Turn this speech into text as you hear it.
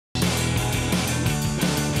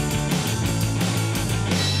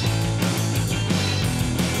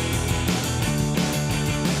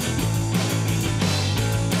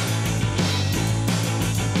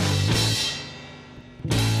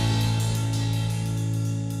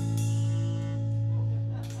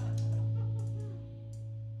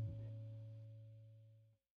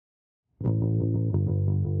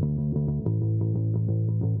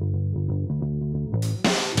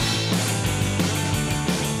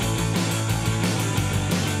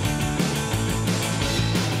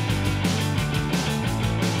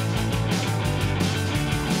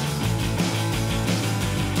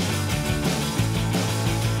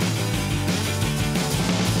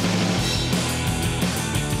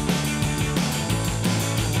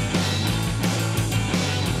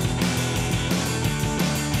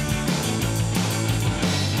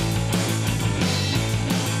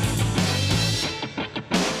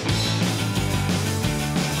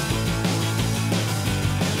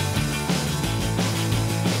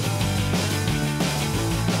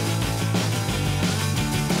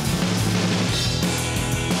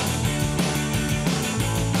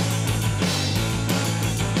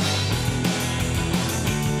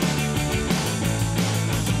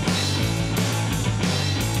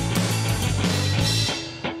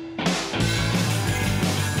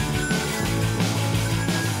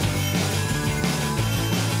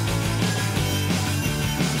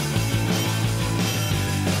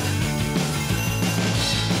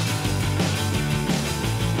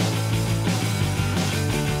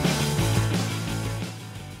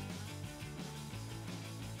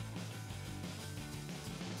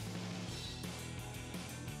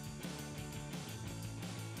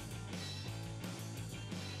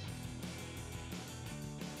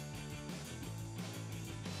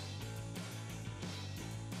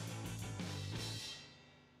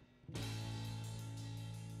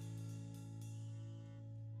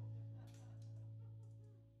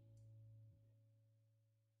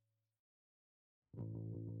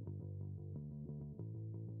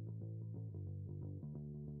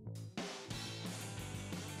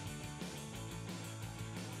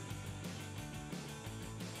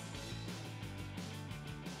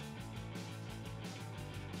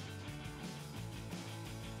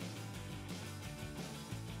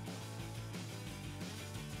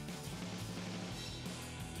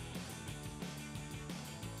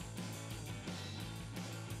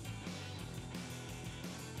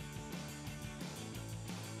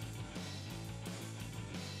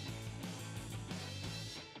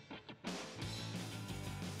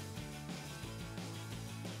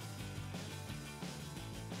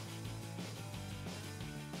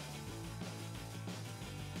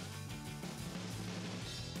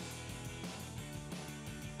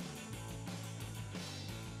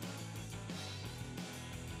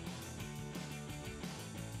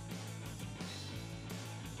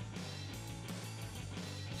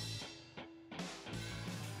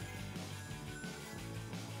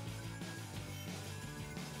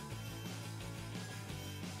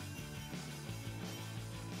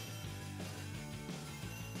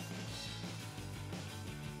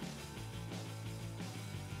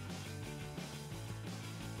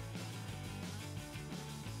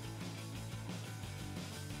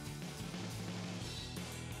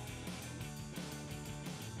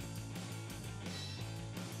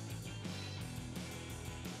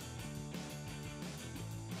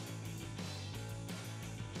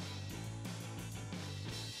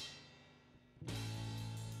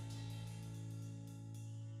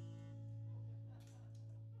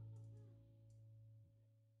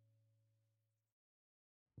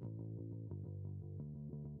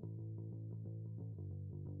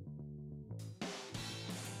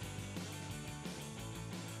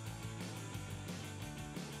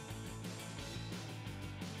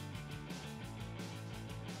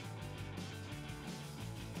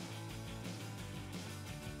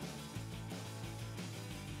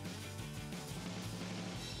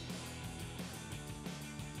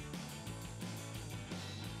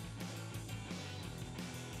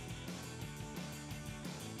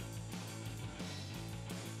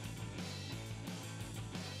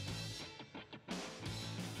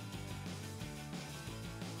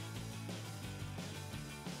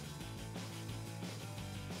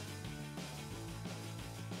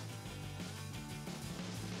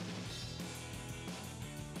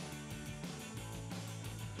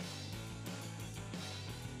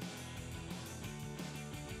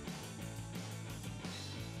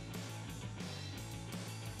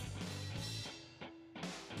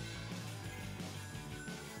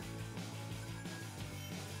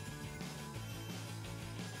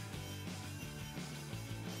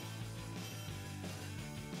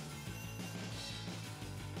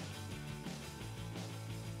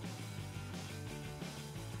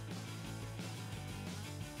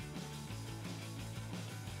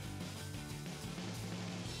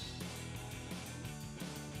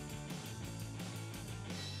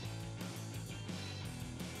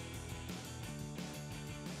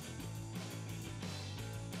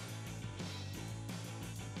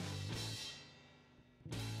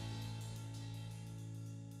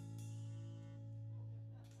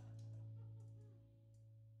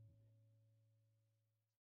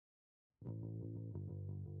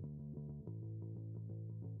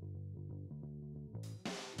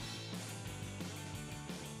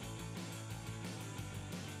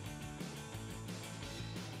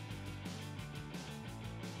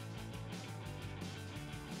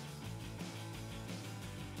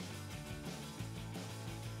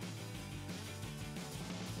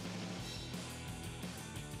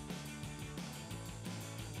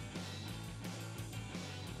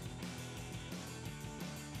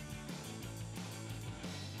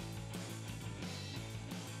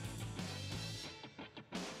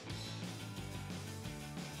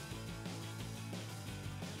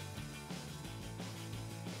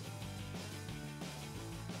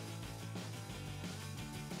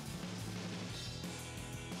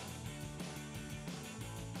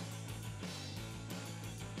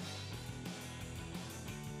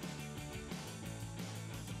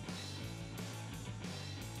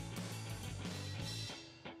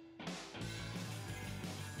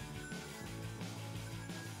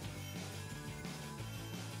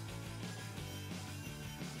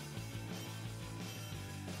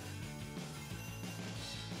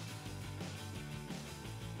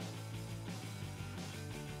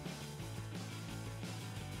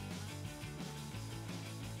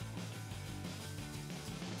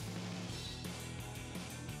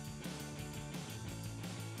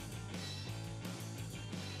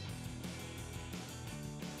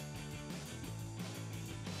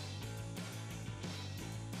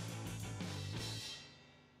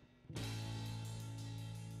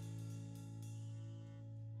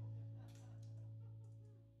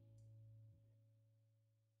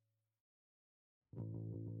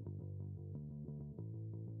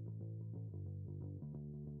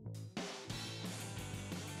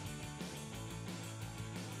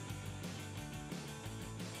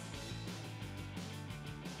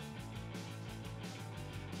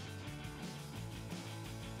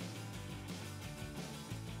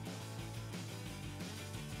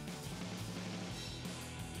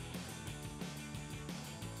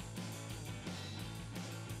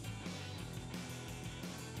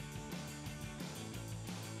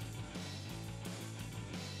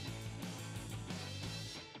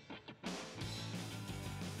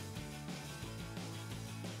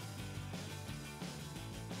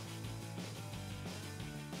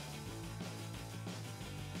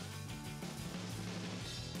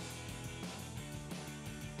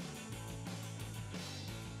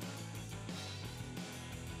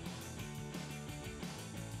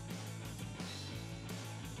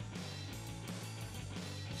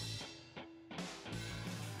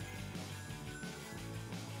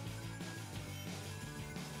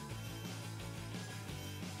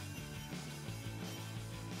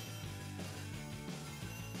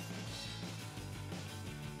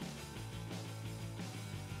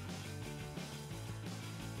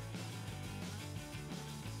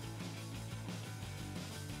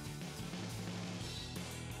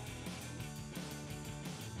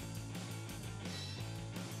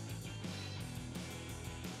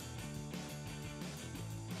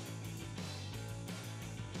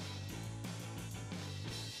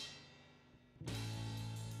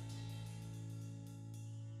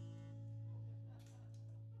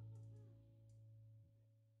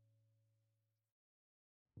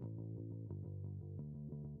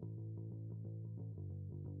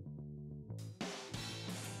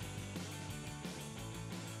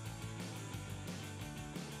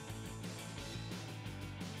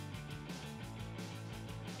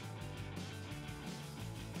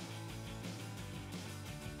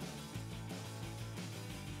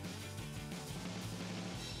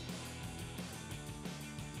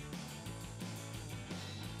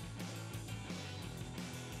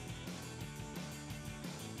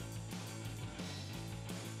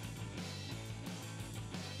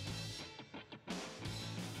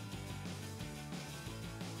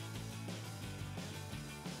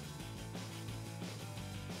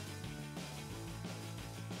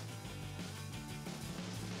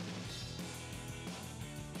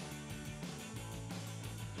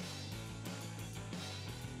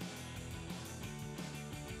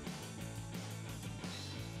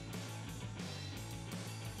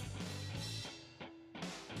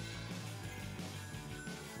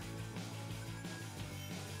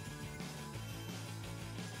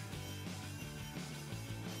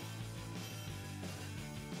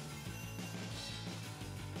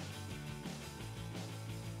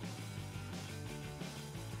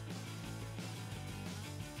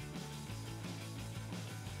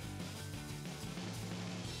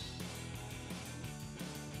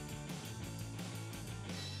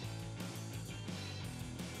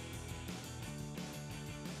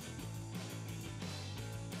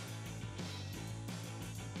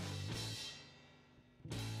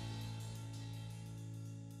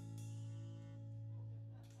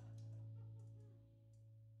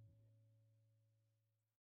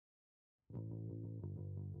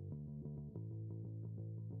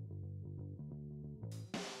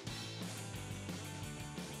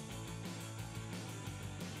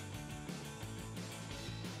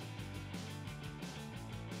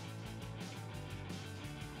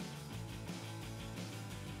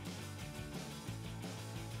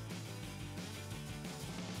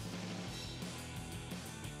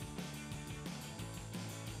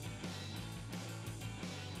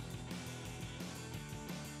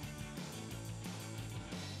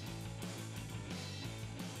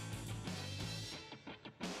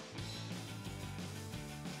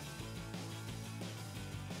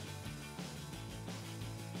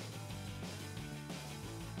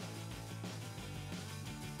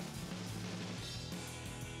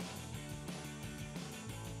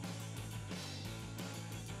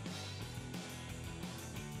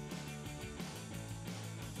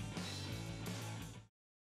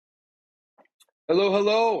Hello,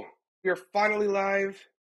 hello. We are finally live.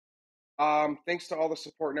 Thanks to all the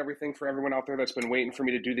support and everything for everyone out there that's been waiting for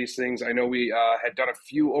me to do these things. I know we had done a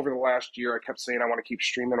few over the last year. I kept saying I want to keep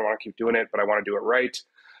streaming, I want to keep doing it, but I want to do it right.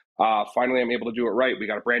 Finally, I'm able to do it right. We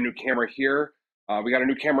got a brand new camera here. We got a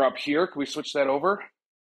new camera up here. Can we switch that over?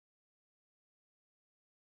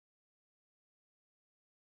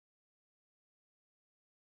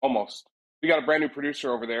 Almost. We got a brand new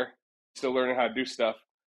producer over there, still learning how to do stuff.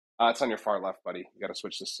 It's on your far left, buddy. You got to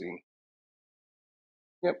switch the scene.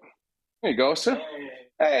 Yep. There you go. So,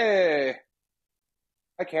 hey,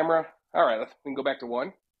 hi, camera. All right, we can go back to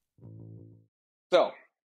one. So,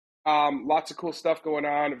 lots of cool stuff going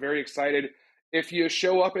on. Very excited. If you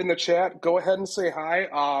show up in the chat, go ahead and say hi.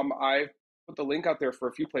 I put the link out there for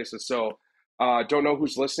a few places. So, don't know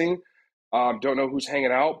who's listening, don't know who's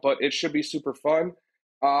hanging out, but it should be super fun.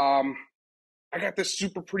 I got this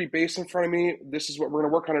super pretty bass in front of me. This is what we're going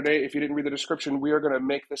to work on today. If you didn't read the description, we are going to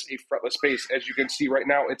make this a fretless bass. As you can see right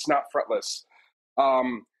now, it's not fretless.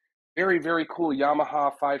 Very, very cool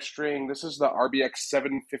Yamaha 5-string. This is the RBX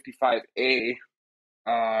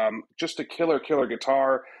 755A. Just a killer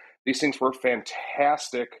guitar. These things were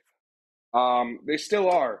fantastic. They still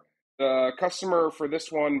are. The customer for this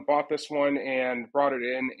one bought this one and brought it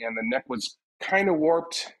in, and the neck was kind of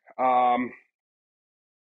warped.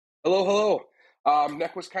 Hello.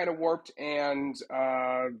 Neck was kind of warped, and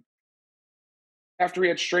after he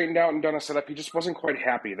had straightened out and done a setup, he just wasn't quite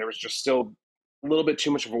happy. There was just still a little bit too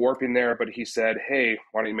much of a warping there, but he said, hey,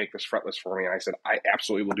 why don't you make this fretless for me? And I said, I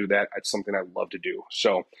absolutely will do that. It's something I love to do.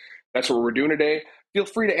 So that's what we're doing today. Feel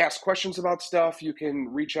free to ask questions about stuff. You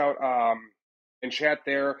can reach out and chat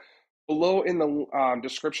there. Below in the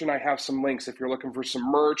description, I have some links if you're looking for some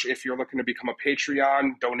merch, if you're looking to become a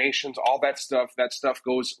Patreon, donations, all that stuff. That stuff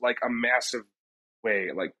goes like a massive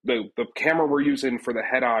way. Like the camera we're using for the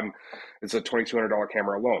head-on is a $2,200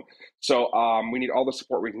 camera alone. So we need all the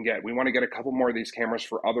support we can get. We want to get a couple more of these cameras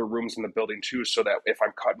for other rooms in the building too, so that if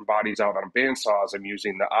I'm cutting bodies out on bandsaws, I'm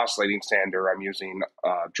using the oscillating sander, I'm using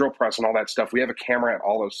drill press and all that stuff. We have a camera at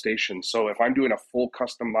all those stations. So if I'm doing a full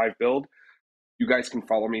custom live build, you guys can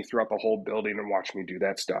follow me throughout the whole building and watch me do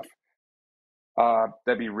that stuff.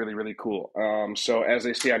 That'd be really cool. So as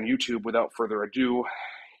they say on YouTube, without further ado,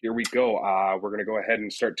 here we go. We're going to go ahead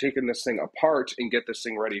and start taking this thing apart and get this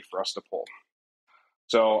thing ready for us to pull.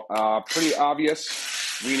 So pretty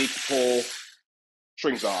obvious, we need to pull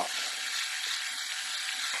strings off.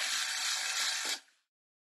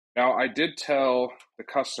 Now, I did tell the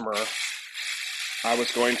customer I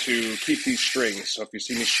was going to keep these strings. So if you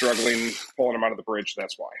see me struggling pulling them out of the bridge,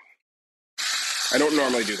 that's why. I don't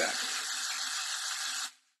normally do that.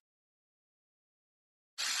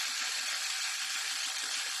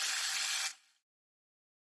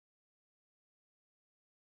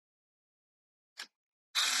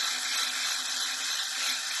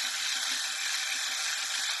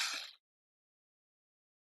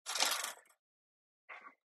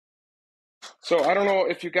 So I don't know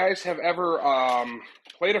if you guys have ever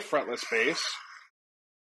played a fretless bass.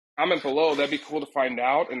 Comment below. That'd be cool to find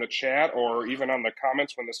out in the chat or even on the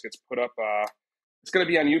comments when this gets put up. It's going to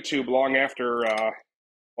be on YouTube long after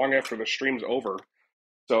the stream's over.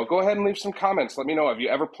 So go ahead and leave some comments. Let me know. Have you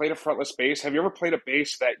ever played a fretless bass? Have you ever played a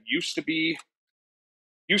bass that used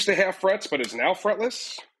to have frets but is now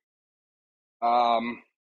fretless?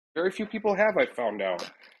 Very few people have, I found out.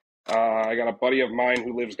 I got a buddy of mine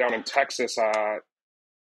who lives down in Texas,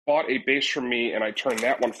 bought a bass from me, and I turned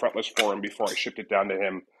that one fretless for him before I shipped it down to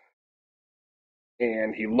him.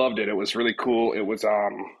 And he loved it. It was really cool. It was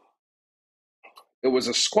a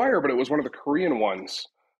Squire, but it was one of the Korean ones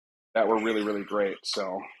that were really great.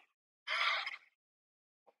 So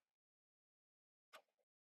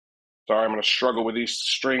sorry, I'm going to struggle with these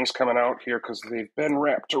strings coming out here because they've been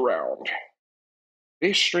wrapped around.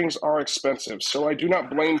 Bass strings are expensive, so I do not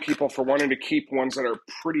blame people for wanting to keep ones that are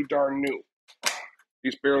pretty darn new.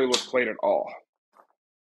 These barely look played at all.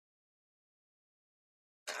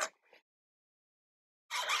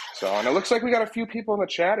 So, and it looks like we got a few people in the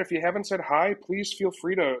chat. If you haven't said hi, please feel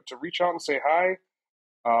free to reach out and say hi.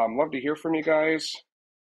 Love to hear from you guys.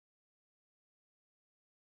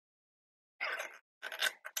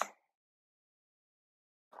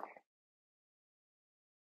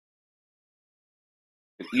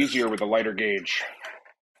 It's easier with a lighter gauge.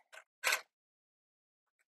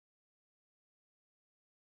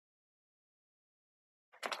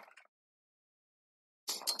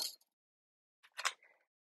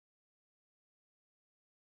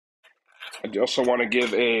 I also want to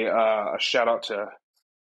give a shout out to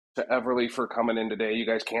Everly for coming in today. You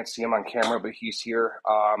guys can't see him on camera, but he's here.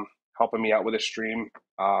 helping me out with a stream.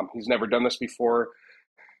 He's never done this before.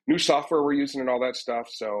 New software we're using and all that stuff.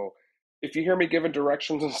 So if you hear me giving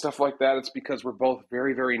directions and stuff like that, it's because we're both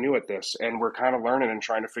very, very new at this and we're kind of learning and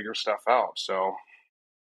trying to figure stuff out. So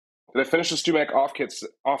did I finish the StewMac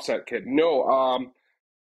offset kit? No,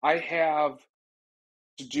 I have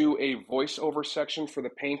to do a voiceover section for the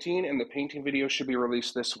painting, and the painting video should be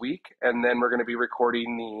released this week. And then we're going to be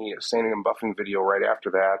recording the sanding and buffing video right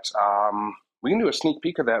after that. We can do a sneak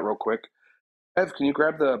peek of that real quick. Ev, can you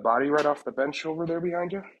grab the body right off the bench over there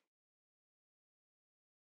behind you?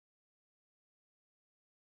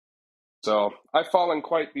 So I've fallen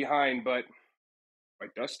quite behind, but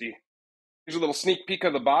quite dusty. Here's a little sneak peek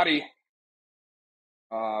of the body.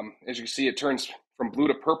 As you can see, it turns from blue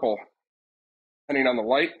to purple, depending on the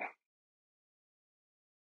light.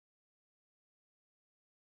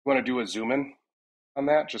 You want to do a zoom in on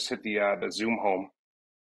that? Just hit the zoom home.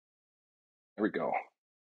 There we go.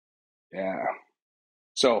 Yeah.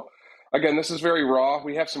 So again, this is very raw.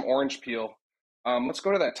 We have some orange peel. Let's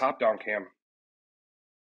go to that top-down cam.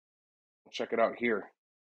 Check it out here.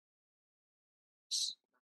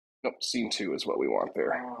 Nope, scene 2 is what we want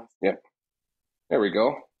there. Yep. There we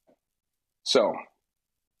go. So,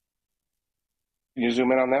 can you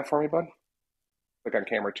zoom in on that for me, bud? Click on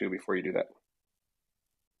camera 2 before you do that.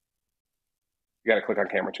 You got to click on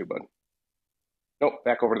camera 2, bud. Nope,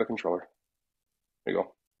 back over to the controller. There you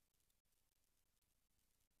go.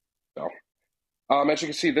 So, as you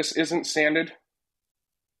can see, this isn't sanded.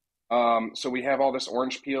 So we have all this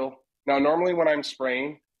orange peel. Now, normally when I'm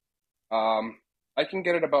spraying, I can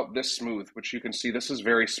get it about this smooth, which you can see this is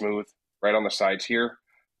very smooth right on the sides here.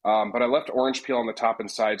 But I left orange peel on the top and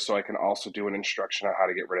side so I can also do an instruction on how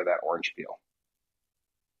to get rid of that orange peel.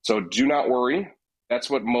 So do not worry. That's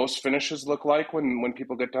what most finishes look like when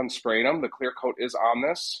people get done spraying them. The clear coat is on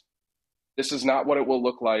this. This is not what it will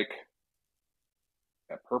look like.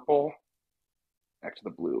 That purple, back to the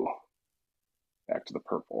blue, back to the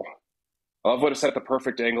purple. I love what it's at the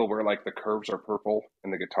perfect angle where like the curves are purple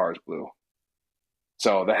and the guitar is blue.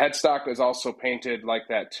 So the headstock is also painted like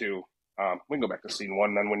that too. We can go back to scene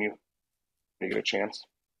 1 then when you get a chance.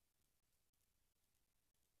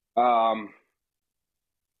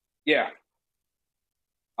 Yeah.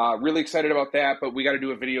 Really excited about that, but we got to do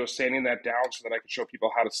a video sanding that down so that I can show people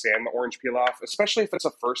how to sand the orange peel off, especially if it's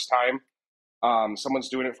a first time. Someone's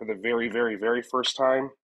doing it for the very, very, very first time.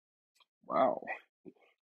 Wow.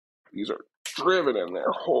 These are driven in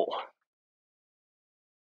there. Oh.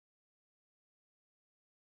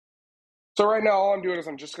 So right now, all I'm doing is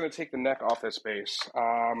I'm just going to take the neck off this base.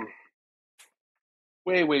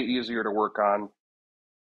 Way, way easier to work on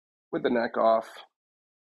with the neck off.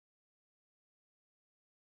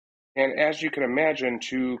 And as you can imagine,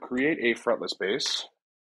 to create a fretless base,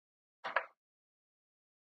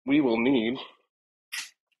 we will need,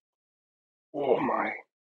 oh my,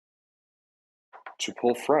 to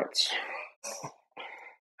pull frets.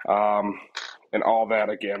 And all that,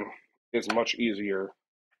 again, is much easier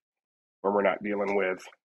when we're not dealing with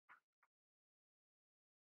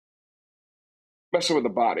messing with the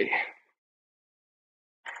body.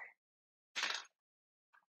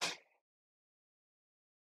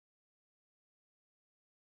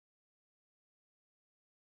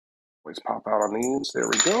 Always pop out on these. There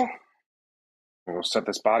we go. I'm going to set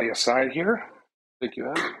this body aside here. Thank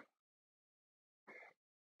you, Ed.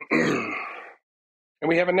 And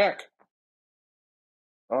we have a neck.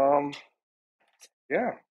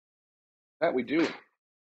 Yeah, that we do.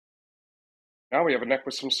 Now we have a neck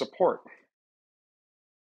with some support.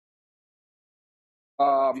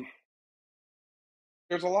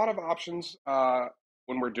 There's a lot of options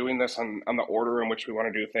when we're doing this on the order in which we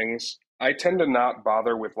want to do things. I tend to not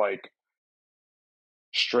bother with like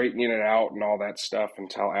straightening it out and all that stuff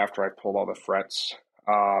until after I've pulled all the frets.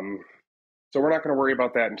 So we're not going to worry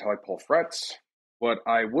about that until I pull frets. What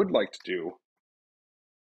I would like to do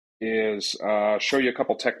is show you a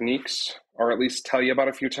couple techniques, or at least tell you about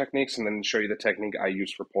a few techniques, and then show you the technique I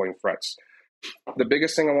use for pulling frets. The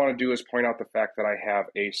biggest thing I want to do is point out the fact that I have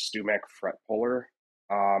a StewMac fret puller.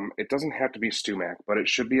 It doesn't have to be StewMac, but it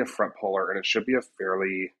should be a fret puller, and it should be a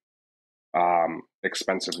fairly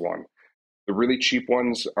expensive one. The really cheap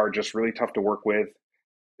ones are just really tough to work with.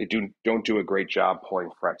 They don't do a great job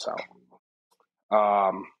pulling frets out.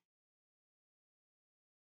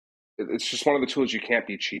 It's just one of the tools you can't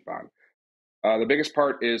be cheap on. The biggest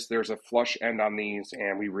part is there's a flush end on these,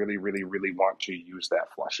 and we really, really, really want to use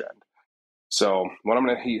that flush end. So what I'm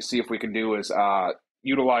going to see if we can do is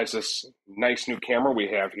utilize this nice new camera we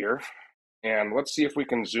have here, and let's see if we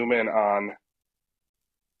can zoom in on.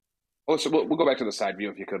 We'll go back to the side view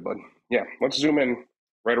if you could, bud. Yeah, let's zoom in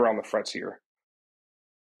right around the frets here.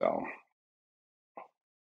 So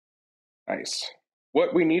nice.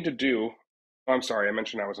 What we need to do, oh, I'm sorry, I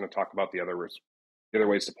mentioned I was going to talk about the other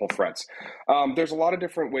ways to pull frets. There's a lot of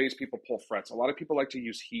different ways people pull frets. A lot of people like to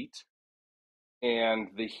use heat, and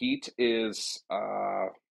the heat is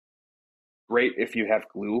great if you have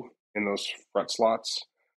glue in those fret slots.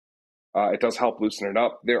 It does help loosen it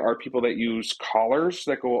up. There are people that use collars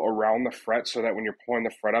that go around the fret so that when you're pulling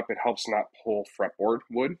the fret up, it helps not pull fretboard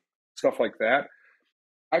wood, stuff like that.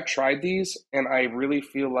 I've tried these, and I really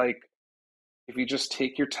feel like if you just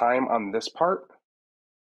take your time on this part,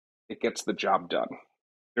 it gets the job done.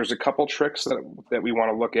 There's a couple tricks that we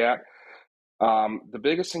want to look at. The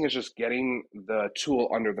biggest thing is just getting the tool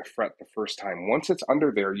under the fret the first time. Once it's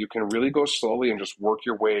under there, you can really go slowly and just work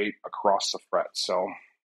your way across the fret. So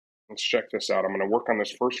let's check this out. I'm going to work on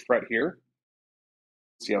this first fret here.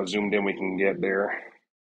 See how zoomed in we can get there.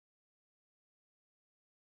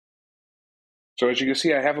 So as you can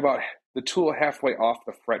see, I have about the tool halfway off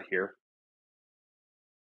the fret here.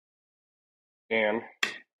 And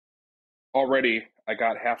already I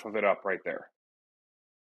got half of it up right there.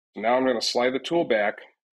 So now I'm going to slide the tool back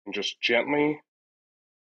and just gently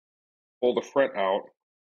pull the fret out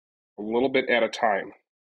a little bit at a time.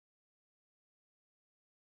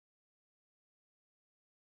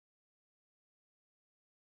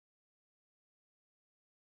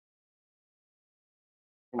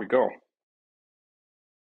 There we go.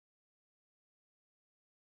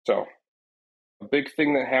 So a big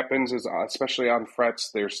thing that happens is, especially on frets,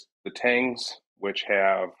 there's the tangs, which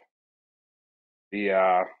have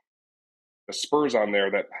the spurs on there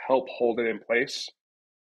that help hold it in place.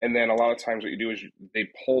 And then a lot of times what you do is they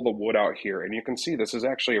pull the wood out here. And you can see this is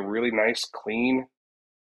actually a really nice, clean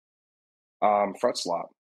fret slot.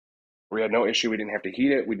 We had no issue. We didn't have to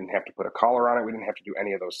heat it. We didn't have to put a collar on it. We didn't have to do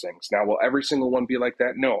any of those things. Now, will every single one be like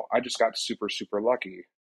that? No, I just got super, super lucky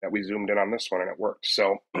that we zoomed in on this one and it worked.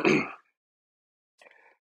 So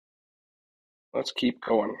let's keep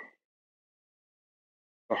going.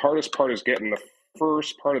 The hardest part is getting the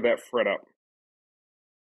first part of that fret up.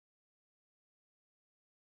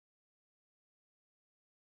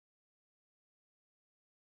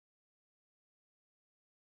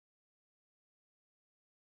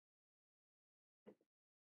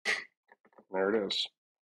 There it is.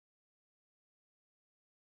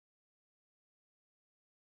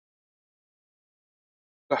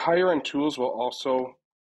 The higher end tools will also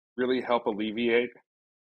really help alleviate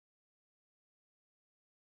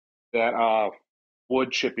that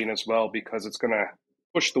wood chipping as well, because it's going to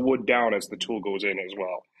push the wood down as the tool goes in as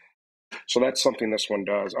well. So that's something this one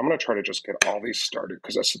does. I'm going to try to just get all these started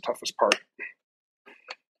because that's the toughest part.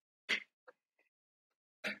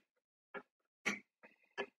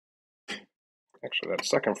 Actually, that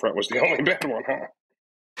second fret was the only bad one, huh?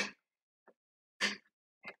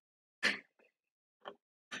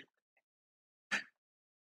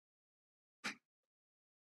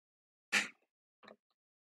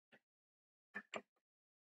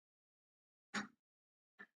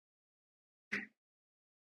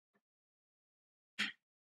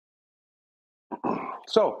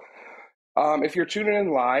 So, if you're tuning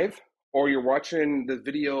in live or you're watching the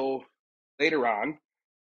video later on,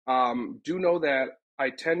 do know that I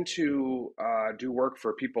tend to do work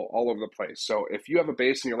for people all over the place. So if you have a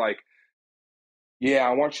base and you're like, yeah,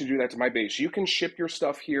 I want you to do that to my base, you can ship your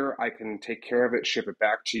stuff here. I can take care of it, ship it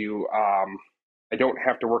back to you. I don't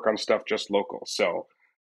have to work on stuff just local. So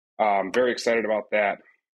very excited about that.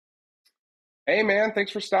 Hey, man,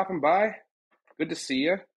 thanks for stopping by. Good to see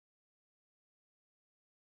you.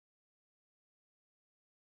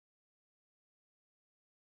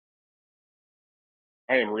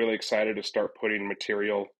 I am really excited to start putting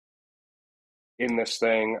material in this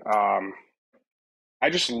thing. I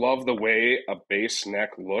just love the way a bass neck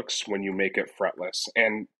looks when you make it fretless,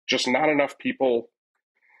 and just not enough people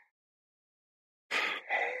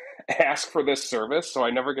ask for this service, so I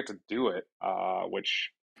never get to do it, which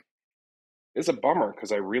is a bummer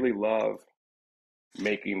because I really love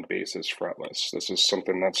making basses fretless. This is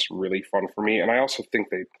something that's really fun for me, and I also think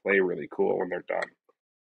they play really cool when they're done.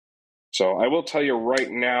 So I will tell you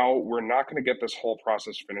right now, we're not going to get this whole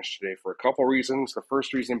process finished today for a couple reasons. The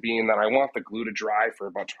first reason being that I want the glue to dry for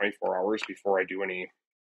about 24 hours before I do any,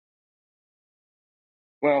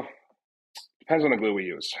 well, depends on the glue we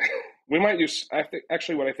use. We might use, I think,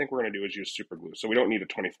 actually what I think we're going to do is use super glue, so we don't need a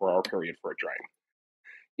 24-hour period for it drying.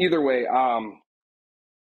 Either way,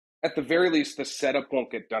 at the very least, the setup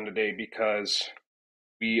won't get done today because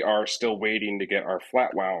we are still waiting to get our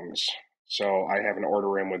flat wounds. So I have an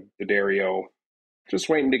order in with the Dario, just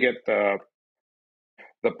waiting to get the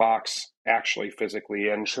the box actually physically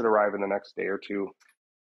in, should arrive in the next day or two.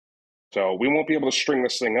 So we won't be able to string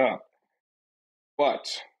this thing up,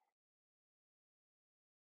 but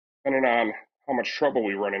depending on how much trouble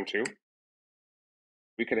we run into,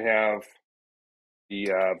 we could have the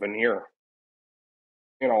veneer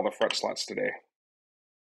in all the fret slots today.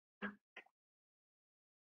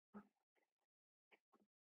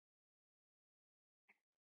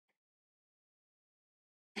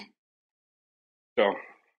 So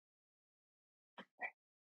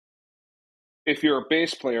if you're a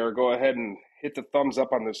bass player, go ahead and hit the thumbs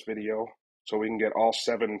up on this video so we can get all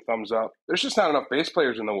 7 thumbs up. There's just not enough bass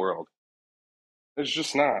players in the world. There's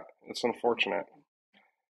just not. It's unfortunate.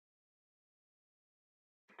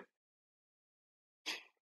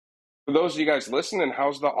 For those of you guys listening,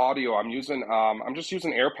 how's the audio? I'm just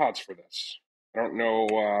using AirPods for this. I don't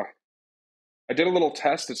know. I did a little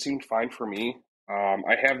test. It seemed fine for me.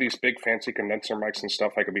 I have these big fancy condenser mics and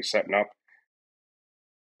stuff I could be setting up,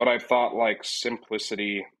 but I thought like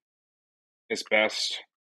simplicity is best.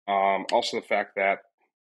 Also, the fact that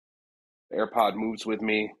the AirPod moves with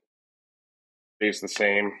me, stays the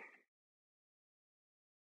same.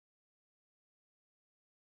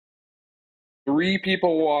 Three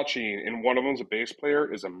people watching, and one of them's a bass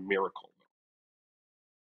player, is a miracle.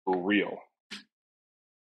 For real.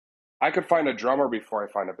 I could find a drummer before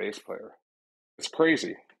I find a bass player. It's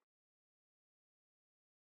crazy.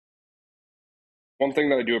 One thing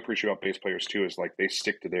that I do appreciate about bass players too is like they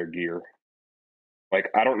stick to their gear. Like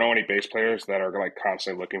I don't know any bass players that are like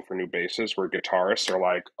constantly looking for new basses where guitarists are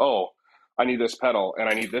like, oh, I need this pedal and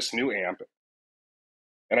I need this new amp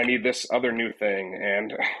and I need this other new thing.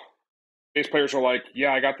 And bass players are like,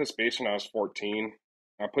 yeah, I got this bass when I was 14.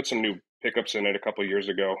 I put some new pickups in it a couple of years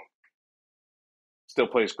ago. Still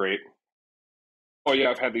plays great. Oh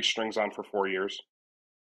yeah, I've had these strings on for 4 years.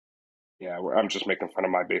 Yeah, I'm just making fun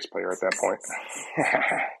of my bass player at that point.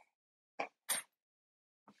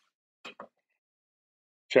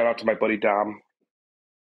 Shout out to my buddy Dom.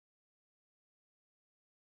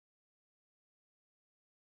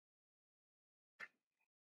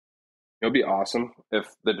 It would be awesome if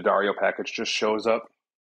the Daddario package just shows up.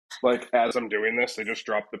 Like as I'm doing this, they just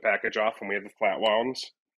drop the package off and we have the flat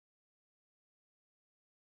wounds.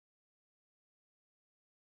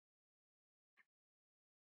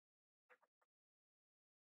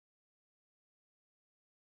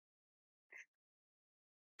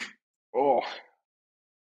 Oh,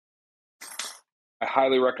 I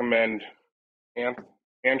highly recommend hand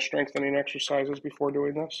strengthening exercises before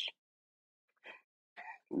doing this.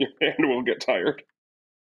 Your hand will get tired.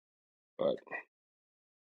 But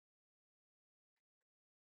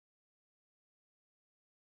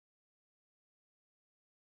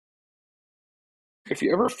if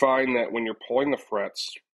you ever find that when you're pulling the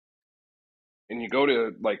frets and you go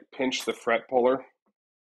to like pinch the fret puller,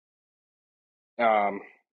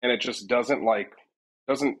 and it just doesn't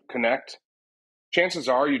connect, chances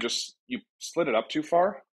are you slid it up too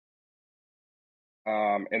far,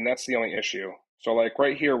 and that's the only issue. So like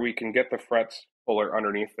right here, we can get the frets puller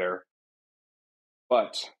underneath there,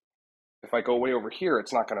 but if I go way over here,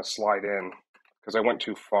 it's not going to slide in because I went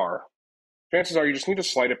too far. Chances are you just need to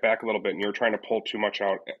slide it back a little bit and you're trying to pull too much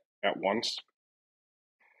out at once.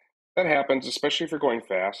 That happens, especially if you're going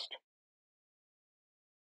fast.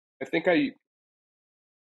 I think I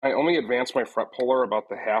only advance my fret puller about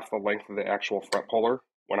the half the length of the actual fret puller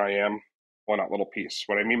when I am, well, not little piece.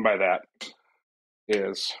 What I mean by that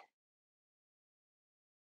is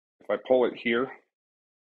if I pull it here,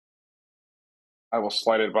 I will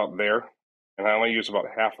slide it about there, and I only use about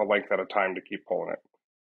half the length at a time to keep pulling it.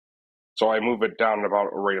 So I move it down at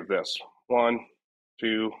about a rate of this. 1,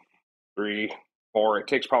 2, 3, 4. It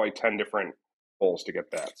takes probably 10 different pulls to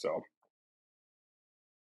get that. So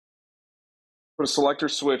put a selector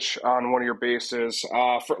switch on one of your basses,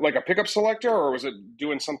 for like a pickup selector, or was it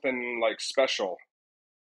doing something like special,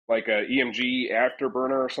 like a EMG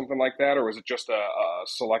afterburner or something like that, or was it just a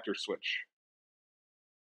selector switch?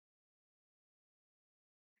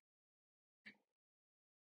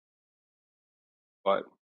 But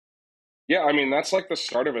yeah, I mean that's like the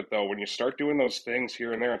start of it though. When you start doing those things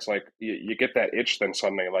here and there, it's like you get that itch. Then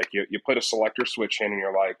suddenly, like you put a selector switch in, and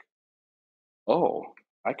you're like, oh,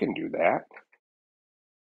 I can do that.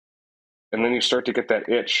 And then you start to get that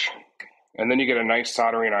itch, and then you get a nice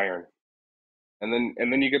soldering iron, and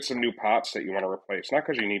then you get some new pots that you want to replace, not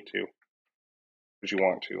because you need to, because you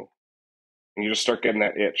want to, and you just start getting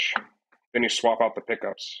that itch. Then you swap out the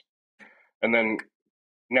pickups, and then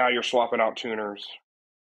now you're swapping out tuners.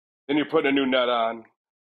 Then you put a new nut on,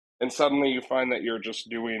 and suddenly you find that you're just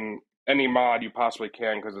doing any mod you possibly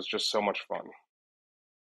can because it's just so much fun.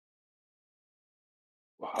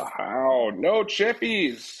 Wow, no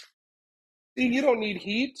chippies. See, you don't need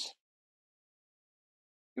heat.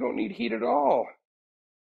 You don't need heat at all.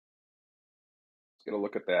 Let's get a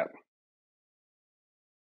look at that.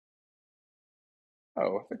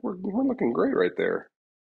 Oh, I think we're looking great right there.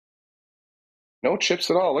 No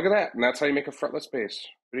chips at all. Look at that. And that's how you make a fretless bass.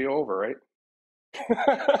 Video over, right?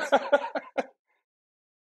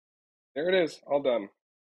 There it is, all done.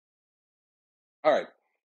 All right,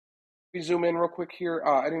 we zoom in real quick here.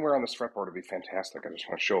 Anywhere on this fretboard would be fantastic. I just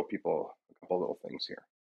want to show people a couple little things here.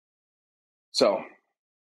 So, a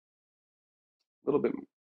little bit,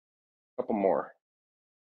 a couple more.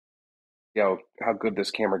 You know how good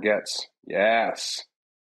this camera gets. Yes.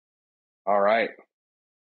 All right.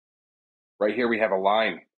 Right here we have a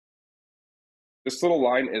line. This little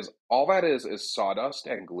line is all that is sawdust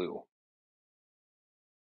and glue.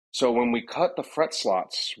 So when we cut the fret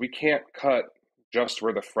slots, we can't cut just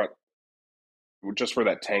where the fret, just where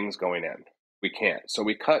that tang's going in. We can't. So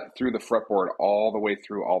we cut through the fretboard all the way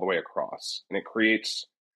through, all the way across, and it creates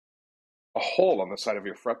a hole on the side of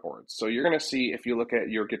your fretboard. So you're going to see, if you look at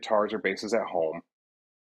your guitars or basses at home,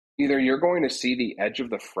 either you're going to see the edge of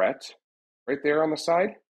the fret right there on the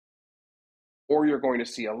side, or you're going to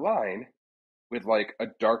see a line with like a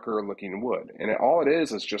darker looking wood. And all it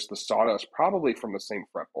is just the sawdust, probably from the same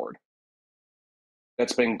fretboard,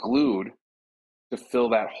 that's been glued to fill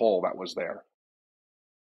that hole that was there.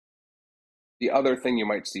 The other thing you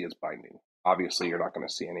might see is binding. Obviously, you're not going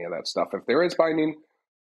to see any of that stuff if there is binding,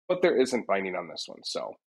 but there isn't binding on this one.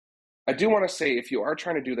 So I do want to say, if you are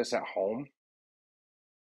trying to do this at home,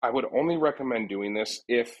 I would only recommend doing this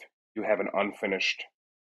if you have an unfinished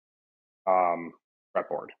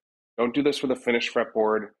fretboard. Don't do this with a finished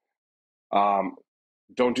fretboard. Um,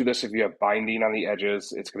 don't do this if you have binding on the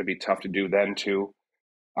edges. It's going to be tough to do then too.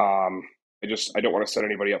 Um, I don't want to set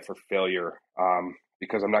anybody up for failure,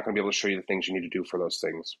 because I'm not going to be able to show you the things you need to do for those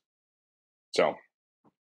things. So,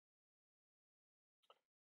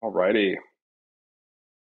 alrighty.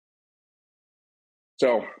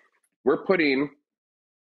 So we're putting,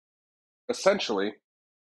 essentially,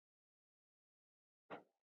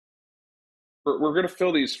 we're going to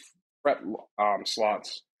fill these fret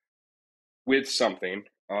slots with something,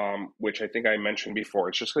 which I think I mentioned before.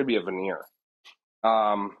 It's just going to be a veneer.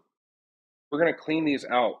 We're going to clean these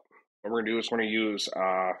out. What we're going to do is we're going to use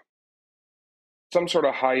some sort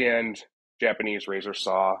of high-end Japanese razor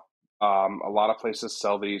saw. A lot of places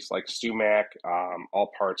sell these, like Sumac,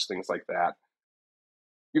 All Parts, things like that.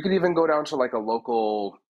 You could even go down to like a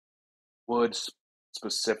local wood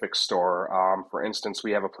specific store. For instance,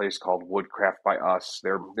 we have a place called Woodcraft by Us.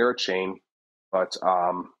 They're a chain, but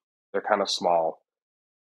they're kind of small.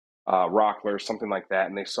 Rockler, something like that,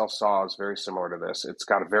 and they sell saws very similar to this. It's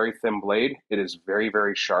got a very thin blade. It is very,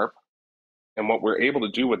 very sharp. And what we're able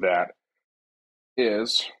to do with that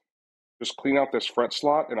is just clean out this fret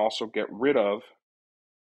slot and also get rid of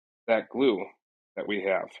that glue that we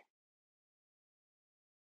have.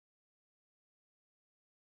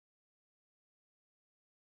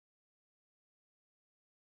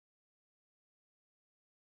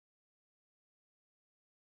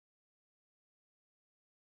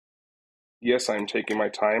 Yes, I'm taking my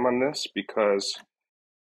time on this because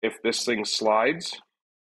if this thing slides,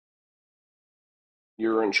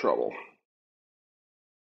 you're in trouble.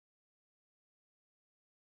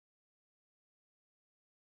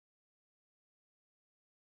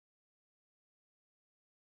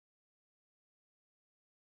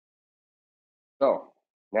 So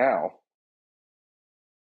now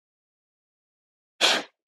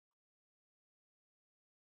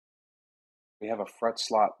we have a fret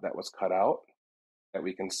slot that was cut out that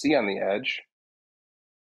we can see on the edge.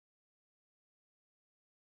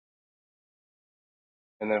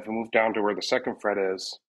 And then if we move down to where the second fret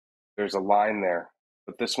is, there's a line there.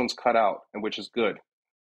 But this one's cut out, and which is good.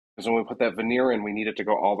 Because when we put that veneer in, we need it to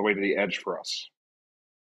go all the way to the edge for us.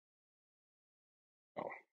 So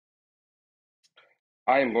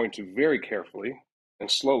I am going to very carefully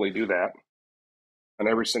and slowly do that on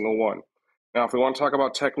every single one. Now, if we want to talk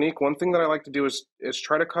about technique, one thing that I like to do is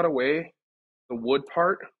try to cut away the wood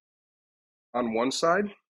part on one side,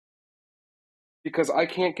 because I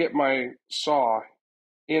can't get my saw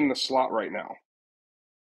in the slot right now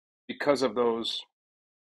because of those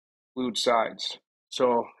glued sides.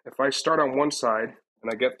 So if I start on one side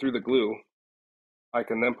and I get through the glue, I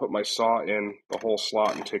can then put my saw in the whole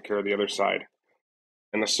slot and take care of the other side.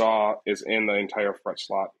 And the saw is in the entire fret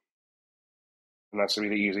slot. And that's going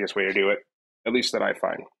to be the easiest way to do it, at least that I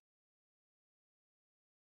find.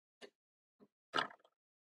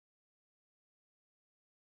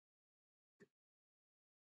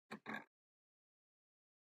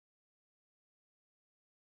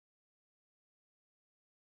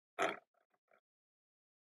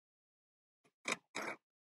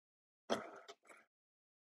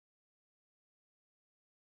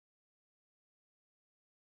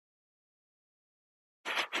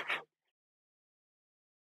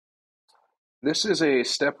 This is a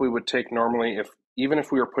step we would take normally if even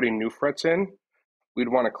if we were putting new frets in, we'd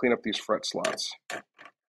want to clean up these fret slots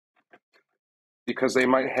because they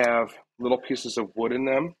might have little pieces of wood in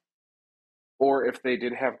them, or if they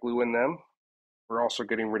did have glue in them, we're also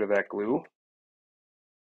getting rid of that glue.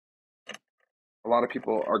 A lot of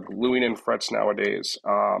people are gluing in frets nowadays,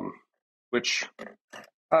 which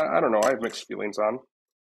I don't know, I have mixed feelings on.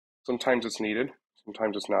 Sometimes it's needed,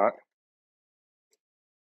 sometimes it's not.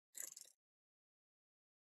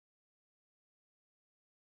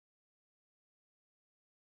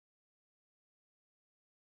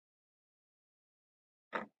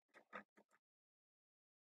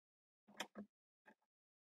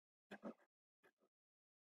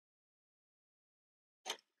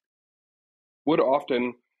 Wood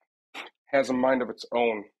often has a mind of its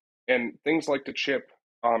own, and things like to chip,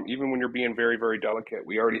 even when you're being very, very delicate.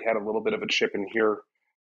 We already had a little bit of a chip in here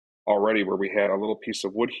already where we had a little piece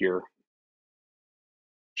of wood here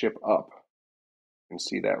chip up. You can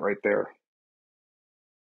see that right there.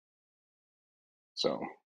 So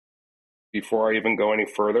before I even go any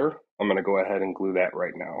further, I'm going to go ahead and glue that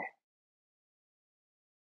right now.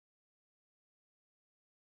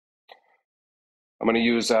 I'm going to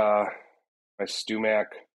use my StewMac.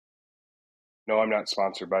 No, I'm not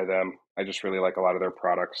sponsored by them. I just really like a lot of their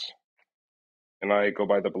products. And I go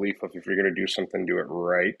by the belief of if you're going to do something, do it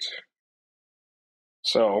right.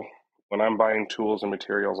 So when I'm buying tools and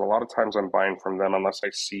materials, a lot of times I'm buying from them unless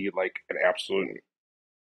I see like an absolute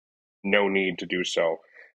no need to do so.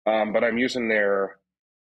 But I'm using their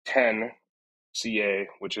 10 CA,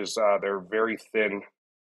 which is their very thin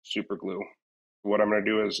super glue. What I'm going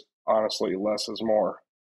to do is honestly less is more.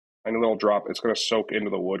 Tiny little drop, it's going to soak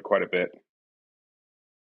into the wood quite a bit.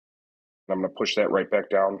 And I'm going to push that right back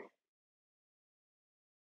down.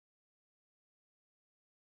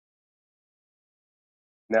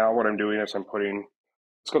 Now what I'm doing is I'm putting,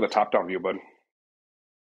 let's go to the top down view, bud.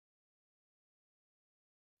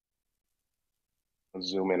 Let's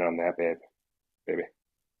zoom in on that baby.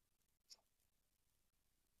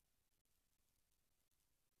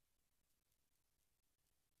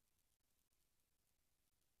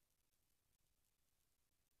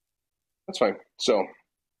 That's fine. So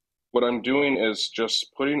what I'm doing is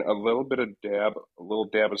just putting a little bit of dab, a little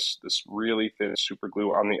dab of this really thin super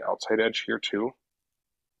glue on the outside edge here too,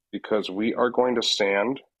 because we are going to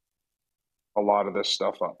sand a lot of this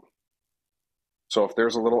stuff up. So if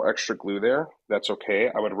there's a little extra glue there, that's okay.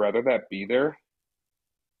 I would rather that be there,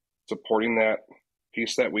 supporting that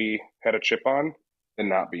piece that we had a chip on, than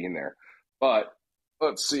not being there. But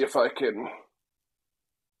let's see if I can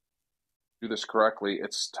do this correctly.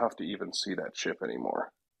 It's tough to even see that chip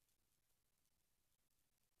anymore.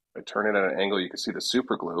 If I turn it at an angle, you can see the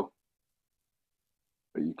super glue,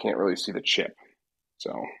 but you can't really see the chip.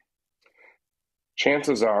 So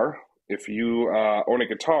chances are, if you own a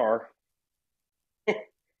guitar,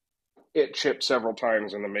 it chipped several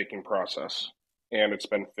times in the making process, and it's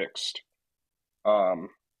been fixed.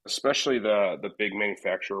 Especially the big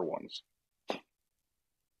manufacturer ones.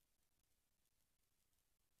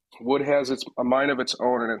 Wood has a mind of its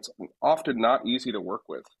own, and it's often not easy to work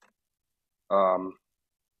with. Um,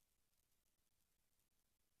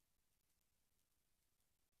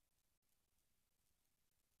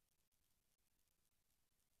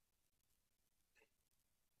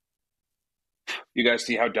 you guys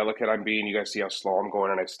see how delicate I'm being. You guys see how slow I'm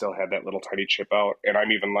going, and I still had that little tiny chip out. And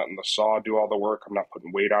I'm even letting the saw do all the work. I'm not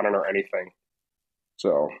putting weight on it or anything.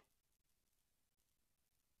 So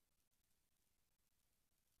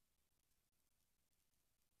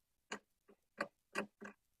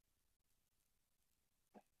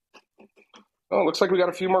oh, it looks like we got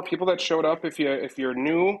a few more people that showed up. If you're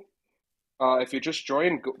new, if you just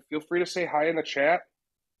joined, feel free to say hi in the chat.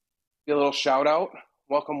 Get a little shout out.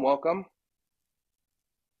 Welcome, welcome.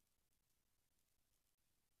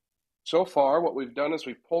 So far, what we've done is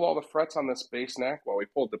we've pulled all the frets on this bass neck. Well, we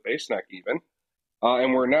pulled the bass neck even.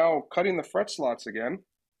 And we're now cutting the fret slots again.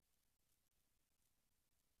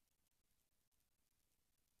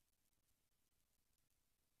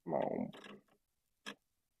 Oh.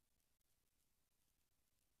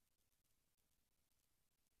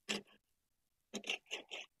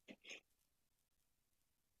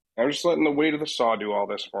 I'm just letting the weight of the saw do all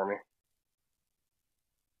this for me.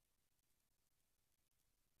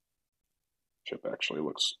 Chip actually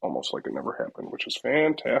looks almost like it never happened, which is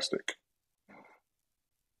fantastic.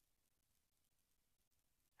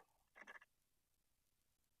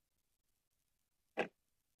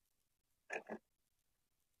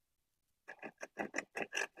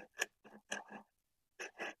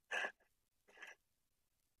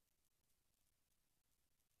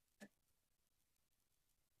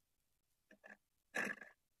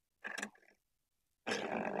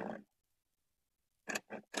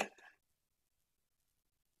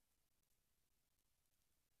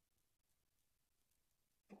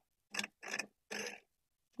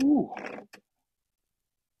 Ooh,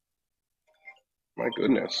 my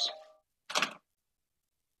goodness.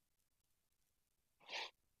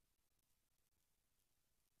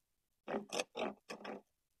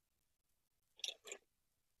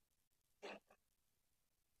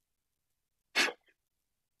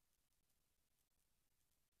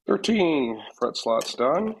 13 fret slots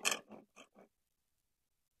done.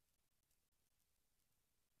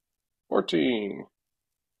 14.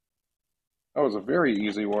 That was a very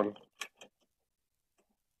easy one.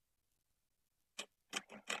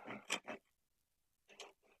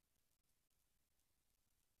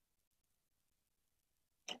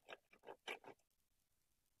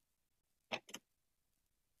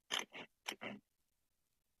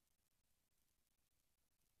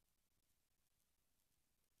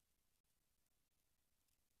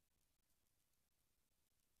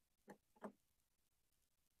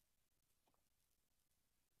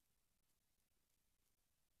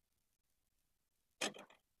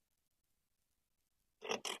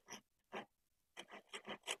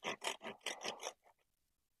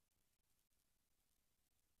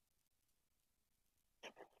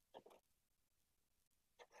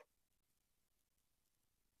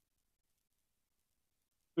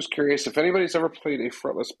 Just curious if anybody's ever played a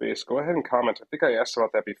fretless bass, go ahead and comment. I think I asked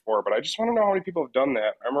about that before, but I just want to know how many people have done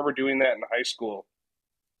that. I remember doing that in high school.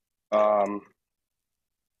 Um,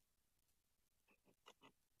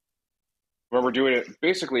 remember doing it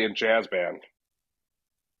basically in jazz band.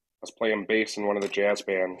 I was playing bass in one of the jazz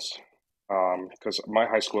bands because my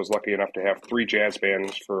high school was lucky enough to have three jazz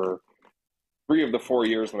bands for 3 of the 4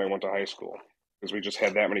 years that I went to high school because we just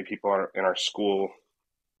had that many people in our school,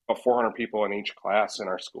 about 400 people in each class in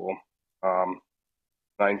our school, um,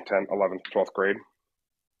 9, 10, 11, 12th grade.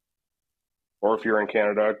 Or if you're in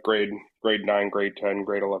Canada, grade 9, grade 10,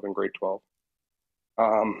 grade 11, grade 12.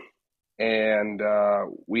 Um, and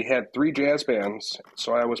we had three jazz bands,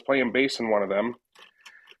 so I was playing bass in one of them.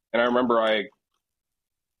 And I remember I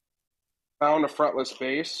found a fretless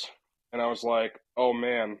bass, and I was like, "Oh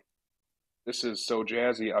man, this is so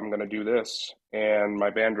jazzy. I'm gonna do this." And my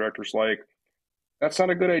band director's like, "That's not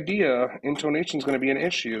a good idea. Intonation's gonna be an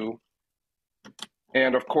issue."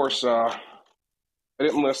 And of course, I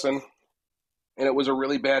didn't listen, and it was a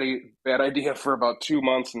really bad idea for about 2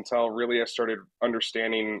 months until really I started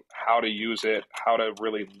understanding how to use it, how to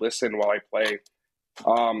really listen while I play.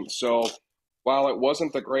 So while it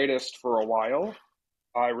wasn't the greatest for a while,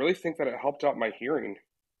 I really think that it helped out my hearing.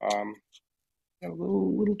 Um, got a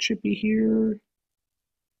little chippy here,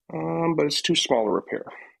 but it's too small to repair.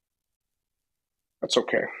 That's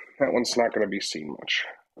okay. That one's not going to be seen much.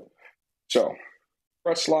 So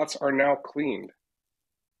fret slots are now cleaned.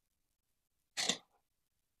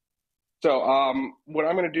 So what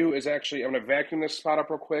I'm going to do is actually I'm going to vacuum this spot up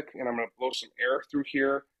real quick, and I'm going to blow some air through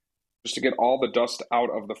here just to get all the dust out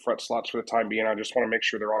of the fret slots for the time being. I just want to make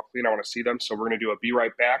sure they're all clean. I want to see them. So we're going to do a be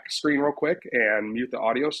right back screen real quick and mute the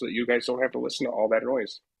audio so that you guys don't have to listen to all that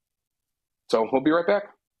noise. So we'll be right back.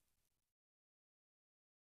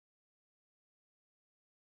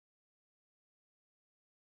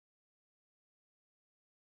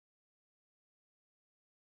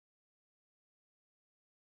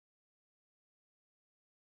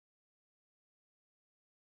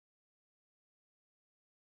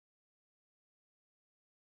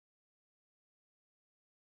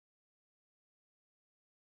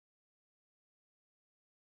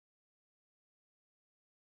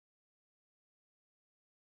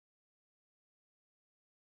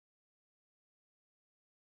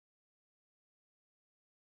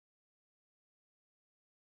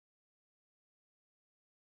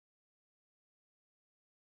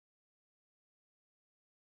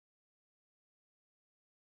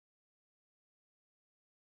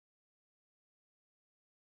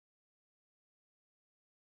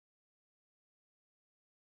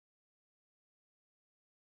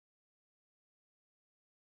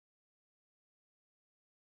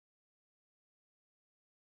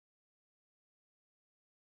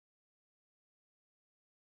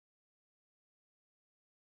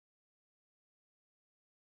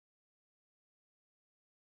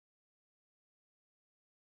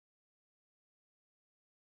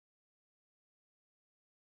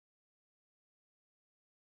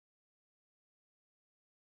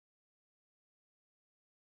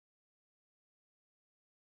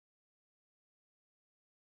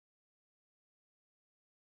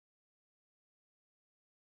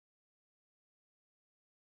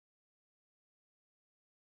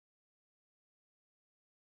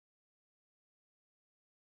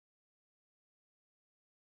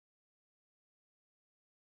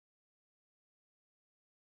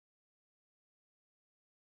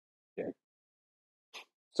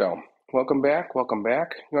 So, welcome back. Welcome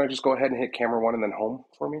back. You want to just go ahead and hit camera one and then home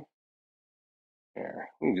for me? There,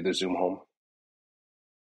 we can do the zoom home.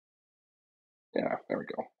 Yeah, there we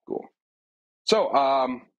go. Cool. So,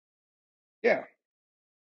 yeah,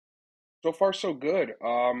 so far so good.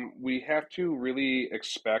 We have to really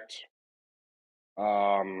expect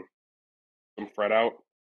um some fret out,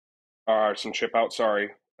 some chip out, sorry,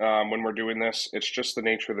 when we're doing this. It's just the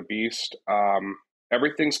nature of the beast.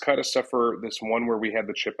 Everything's cut except for this one where we had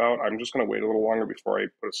the chip out. I'm just going to wait a little longer before I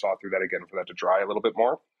put a saw through that again for that to dry a little bit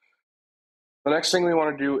more. The next thing we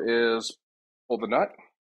want to do is pull the nut.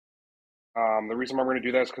 The reason why we're going to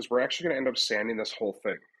do that is because we're actually going to end up sanding this whole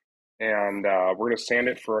thing. And we're going to sand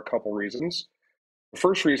it for a couple reasons. The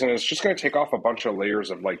first reason is just going to take off a bunch of layers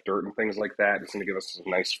of like dirt and things like that. It's going to give us some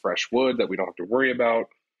nice fresh wood that we don't have to worry about.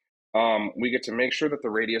 We get to make sure that the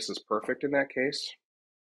radius is perfect in that case.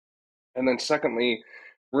 And then secondly,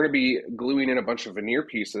 we're going to be gluing in a bunch of veneer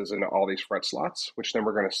pieces into all these fret slots, which then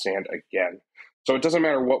we're going to sand again. So it doesn't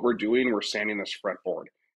matter what we're doing, we're sanding this fretboard.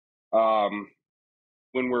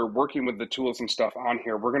 When we're working with the tools and stuff on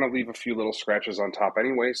here, we're going to leave a few little scratches on top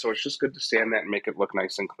anyway, so it's just good to sand that and make it look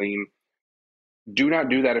nice and clean. Do not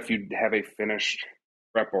do that if you have a finished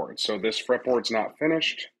fretboard. So this fretboard's not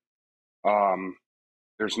finished.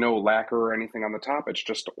 There's no lacquer or anything on the top. It's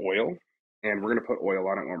just oil, and we're going to put oil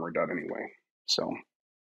on it when we're done anyway. So,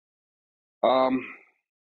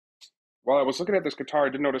 while I was looking at this guitar, I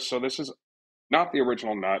did notice, so this is not the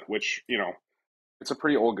original nut, which, you know, it's a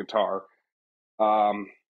pretty old guitar.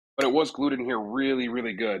 But it was glued in here really,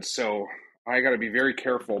 really good. So I got to be very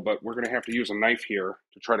careful, but we're going to have to use a knife here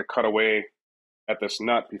to try to cut away at this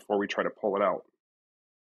nut before we try to pull it out.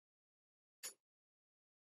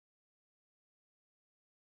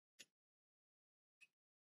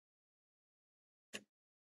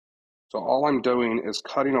 So all I'm doing is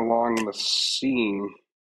cutting along the seam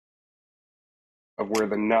of where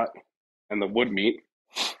the nut and the wood meet.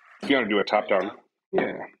 You want to do a top down.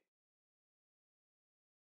 Yeah.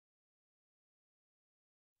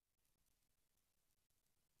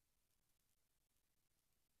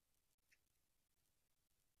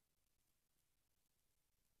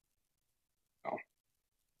 I'll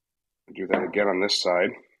do that again on this side.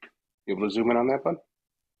 You able to zoom in on that, bud?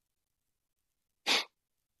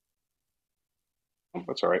 Oh,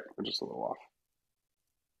 that's all right. We're just a little off.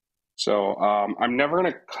 So I'm never going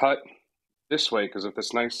to cut this way because if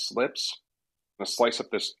this knife slips, I'm going to slice up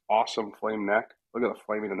this awesome flame neck. Look at the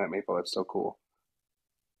flaming in that maple. That's so cool.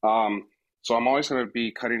 So I'm always going to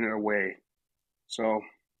be cutting it away. So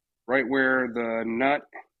right where the nut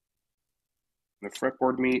and the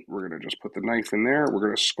fretboard meet, we're going to just put the knife in there. We're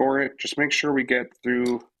going to score it. Just make sure we get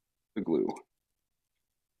through the glue.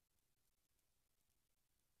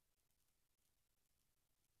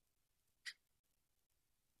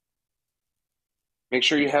 Make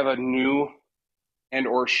sure you have a new and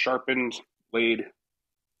or sharpened blade.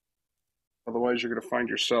 Otherwise, you're going to find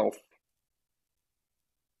yourself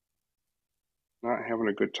not having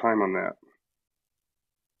a good time on that.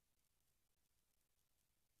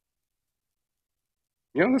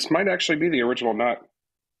 You know, this might actually be the original nut.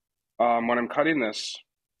 When I'm cutting this,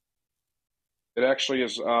 it actually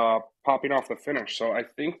is popping off the finish. So I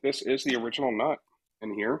think this is the original nut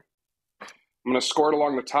in here. I'm going to score it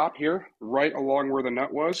along the top here, right along where the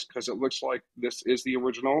nut was, because it looks like this is the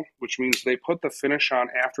original, which means they put the finish on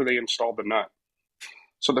after they installed the nut.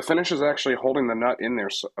 So the finish is actually holding the nut in there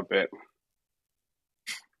a bit.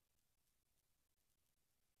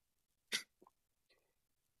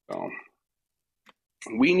 So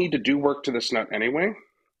we need to do work to this nut anyway.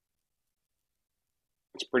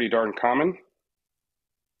 It's pretty darn common.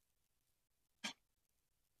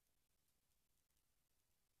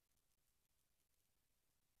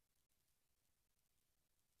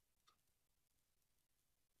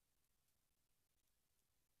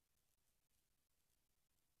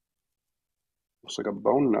 Looks like a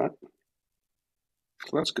bone nut.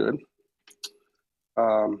 So that's good.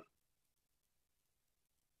 But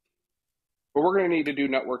we're going to need to do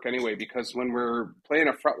nut work anyway because when we're playing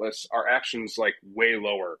a fretless, our action's like way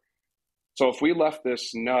lower. So if we left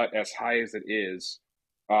this nut as high as it is,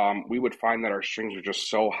 we would find that our strings are just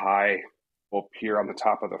so high up here on the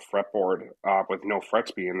top of the fretboard with no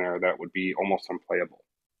frets being there that would be almost unplayable.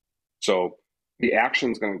 So the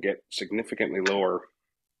action's going to get significantly lower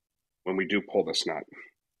when we do pull this nut.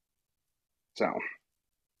 So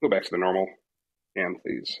go back to the normal hand,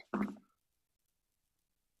 please.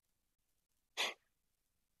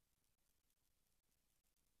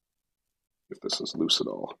 If this is loose at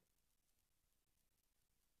all.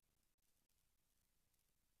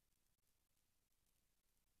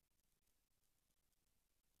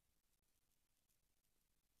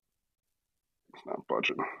 It's not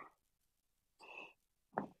budging.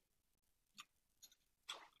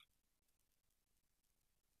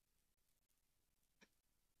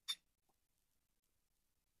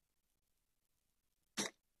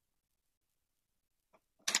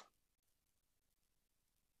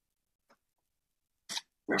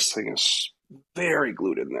 This thing is very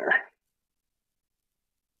glued in there.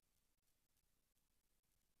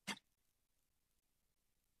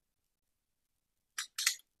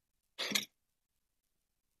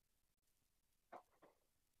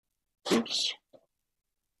 Oops.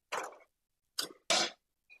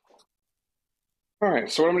 All right,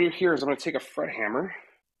 so what I'm going to do here is I'm going to take a fret hammer,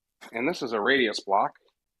 and this is a radius block,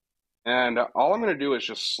 and all I'm going to do is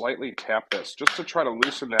just slightly tap this just to try to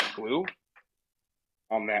loosen that glue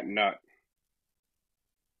on that nut.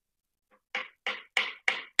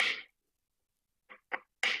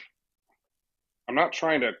 I'm not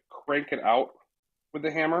trying to crank it out with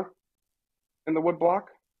the hammer in the wood block,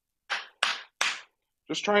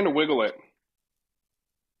 just trying to wiggle it.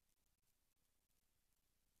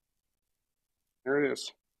 There it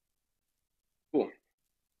is. Cool.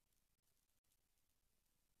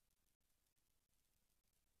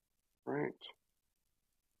 Right.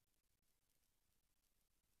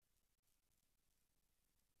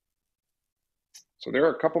 So there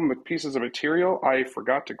are a couple of pieces of material I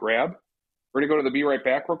forgot to grab. We're going to go to the Be Right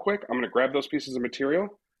Back real quick. I'm going to grab those pieces of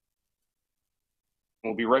material.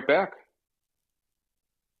 We'll be right back.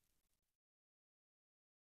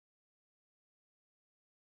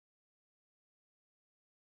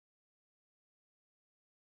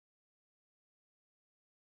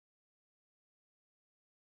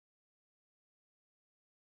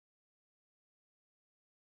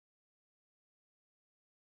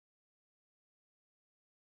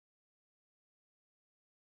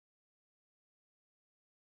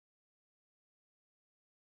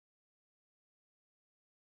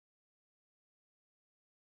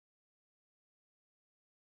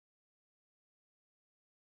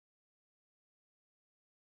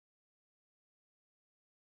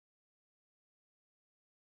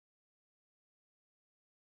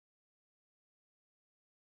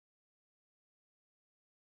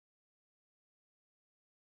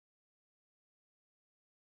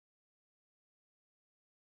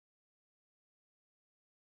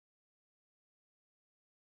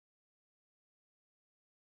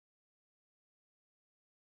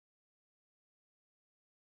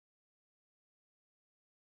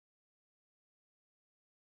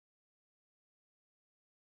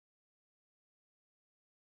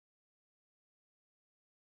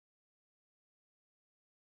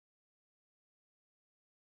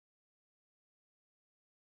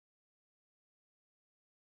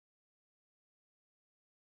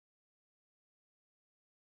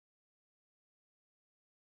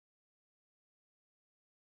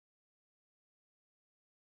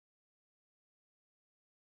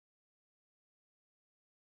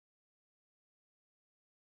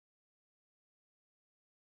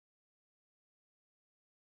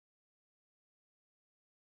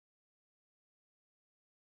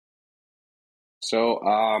 So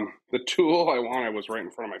the tool I wanted was right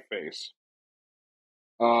in front of my face.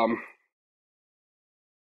 Um,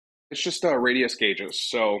 it's just radius gauges.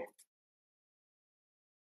 So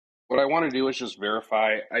what I want to do is just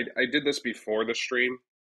verify. I did this before the stream,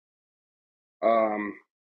 um,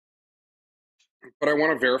 but I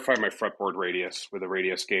want to verify my fretboard radius with a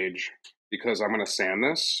radius gauge because I'm going to sand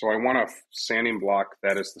this. So I want a sanding block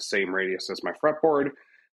that is the same radius as my fretboard.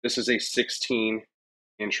 This is a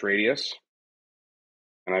 16-inch radius.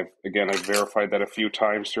 And I've verified that a few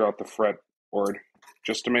times throughout the fretboard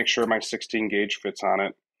just to make sure my 16 gauge fits on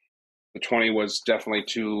it. The 20 was definitely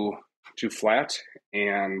too flat,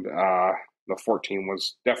 and the 14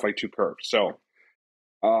 was definitely too curved. So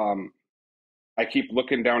I keep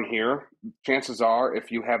looking down here. Chances are,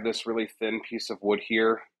 if you have this really thin piece of wood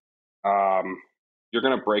here, you're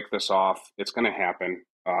going to break this off. It's going to happen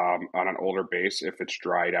on an older base if it's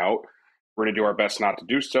dried out. We're going to do our best not to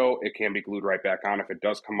do so. It can be glued right back on. If it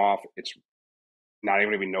does come off, it's not even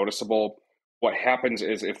going to be noticeable. What happens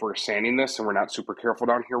is if we're sanding this and we're not super careful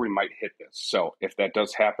down here, we might hit this. So if that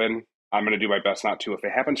does happen, I'm going to do my best not to. If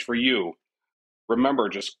it happens for you, remember,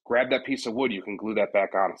 just grab that piece of wood. You can glue that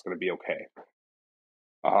back on. It's going to be okay.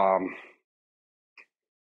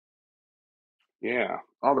 Yeah.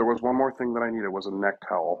 Oh, there was one more thing that I needed was a neck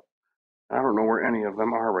towel. I don't know where any of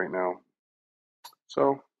them are right now.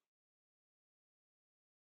 So,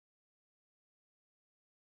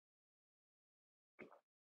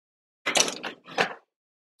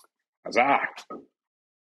 huzzah.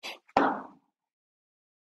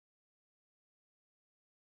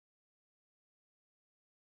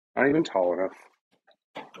 Not even tall enough.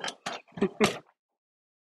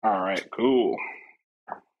 All right, cool.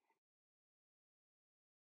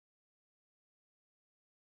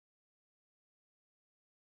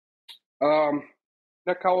 Um,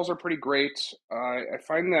 Neck cowls are pretty great. I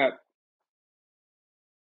find that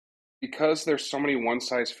because there's so many one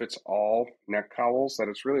size fits all neck cowls that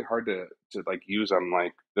it's really hard to like use them.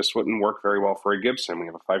 Like this wouldn't work very well for a Gibson. We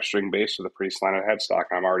have a 5-string bass with a pretty slanted headstock.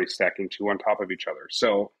 I'm already stacking two on top of each other.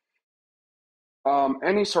 So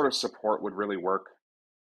any sort of support would really work.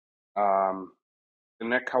 Um, the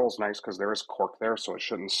neck cowl's nice because there is cork there, so it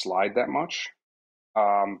shouldn't slide that much.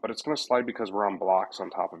 But it's going to slide because we're on blocks on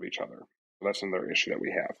top of each other. So that's another issue that we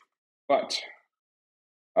have. But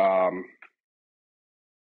um,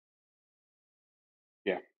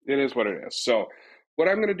 yeah, it is what it is. So what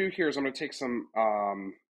I'm going to do here is I'm going to take some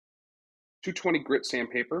 220 grit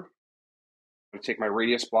sandpaper. I'm going to take my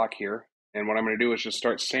radius block here, and what I'm going to do is just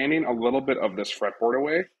start sanding a little bit of this fretboard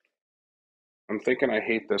away. I'm thinking I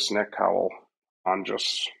hate this neck cowl on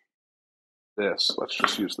just this. Let's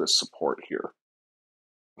just use this support here.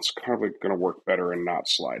 It's probably going to work better and not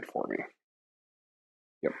slide for me.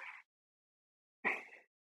 Yep.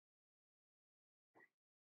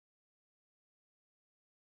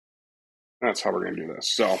 That's how we're going to do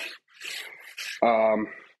this. So,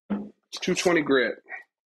 220 grit.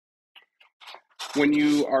 When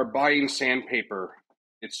you are buying sandpaper,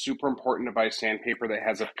 it's super important to buy sandpaper that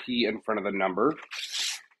has a P in front of the number.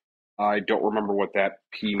 I don't remember what that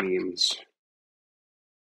P means,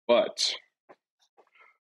 but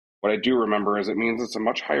what I do remember is it means it's a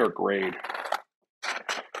much higher grade,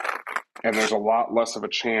 and there's a lot less of a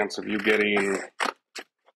chance of you getting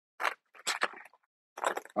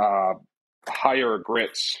higher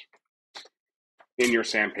grits in your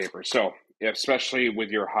sandpaper. So, especially with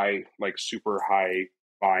your high, like super high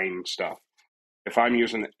fine stuff. If I'm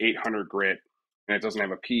using 800 grit and it doesn't have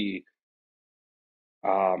a P,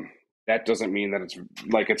 that doesn't mean that it's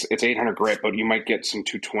like it's 800 grit, but you might get some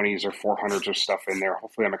 220s or 400s or stuff in there.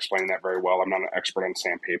 Hopefully, I'm explaining that very well. I'm not an expert on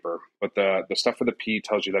sandpaper, but the stuff with the P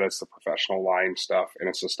tells you that it's the professional line stuff and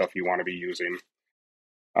it's the stuff you want to be using.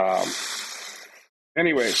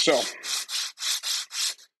 Anyway, so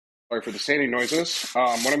sorry for the sanding noises.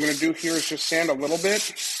 What I'm going to do here is just sand a little bit,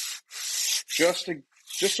 just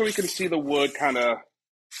so we can see the wood kind of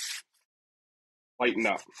lighten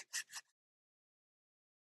up.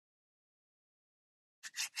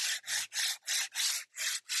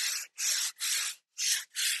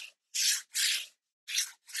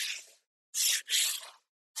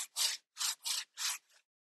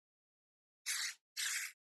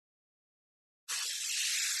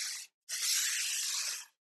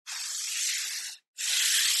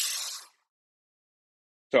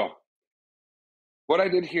 So what I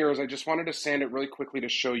did here is I just wanted to sand it really quickly to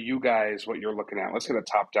show you guys what you're looking at. Let's get a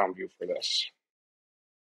top-down view for this.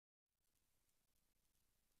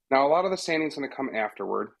 Now, a lot of the sanding is going to come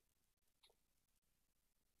afterward,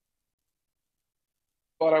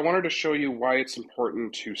 but I wanted to show you why it's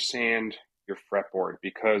important to sand your fretboard,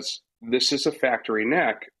 because this is a factory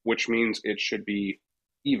neck, which means it should be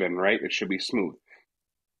even, right? It should be smooth.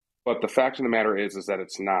 But the fact of the matter is that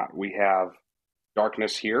it's not. We have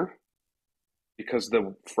darkness here because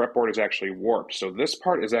the fretboard is actually warped. So this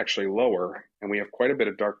part is actually lower, and we have quite a bit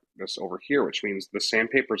of darkness over here, which means the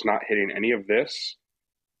sandpaper is not hitting any of this,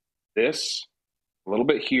 a little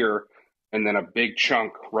bit here, and then a big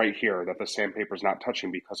chunk right here that the sandpaper is not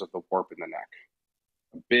touching because of the warp in the neck.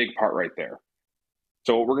 A big part right there.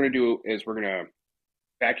 So what we're going to do is we're going to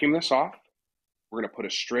vacuum this off. We're going to put a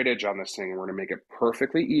straight edge on this thing, and we're going to make it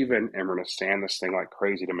perfectly even, and we're going to sand this thing like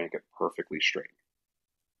crazy to make it perfectly straight.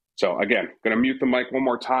 So again, going to mute the mic one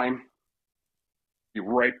more time. Be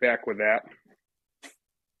right back with that.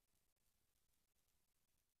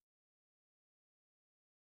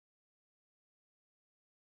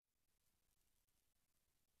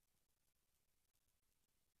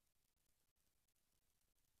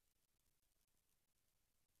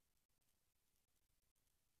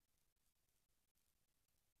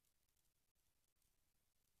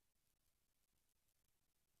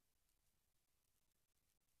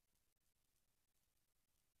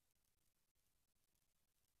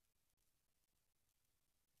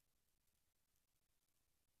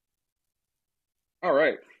 All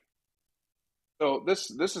right. So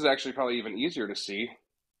this is actually probably even easier to see.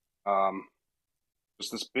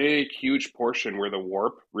 Just this big, huge portion where the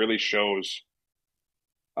warp really shows.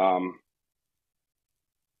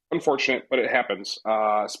 Unfortunate, but it happens,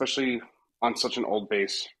 especially on such an old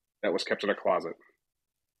bass that was kept in a closet.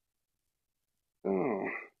 Oh.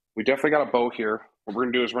 We definitely got a bow here. What we're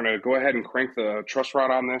going to do is we're going to go ahead and crank the truss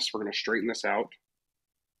rod on this. We're going to straighten this out.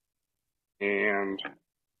 And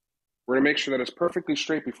we're going to make sure that it's perfectly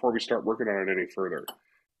straight before we start working on it any further.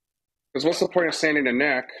 Because what's the point of sanding a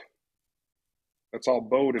neck that's all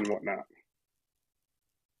bowed and whatnot?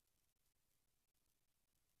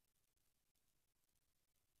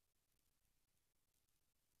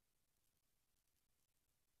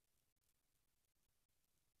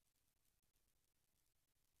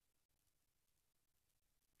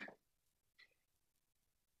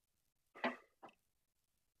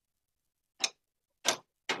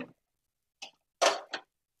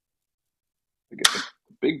 To get the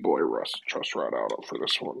big boy truss rod out for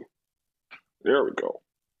this one. There we go.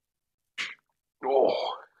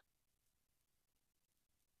 Oh,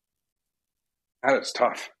 that is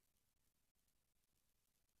tough.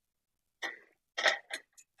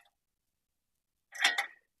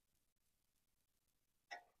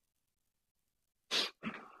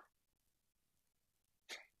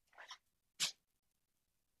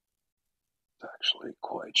 It's actually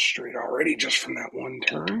quite straight already just from that one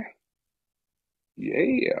turn.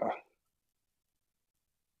 Yeah.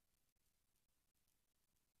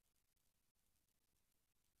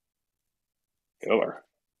 Killer.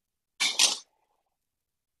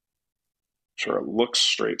 Sure, it looks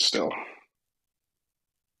straight still.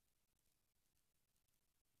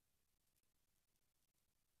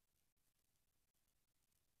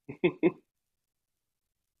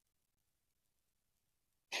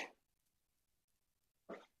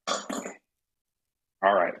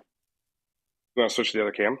 All right. You want to switch to the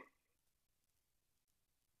other cam?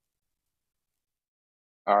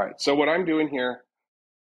 All right. So what I'm doing here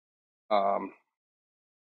um,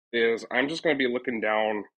 is I'm just going to be looking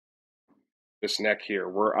down this neck here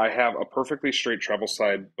where I have a perfectly straight treble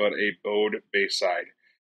side but a bowed bass side.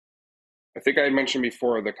 I think I mentioned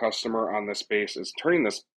before the customer on this bass is turning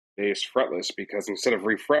this bass fretless because instead of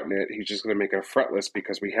refretting it, he's just going to make it fretless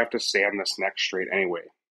because we have to sand this neck straight anyway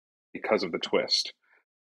because of the twist.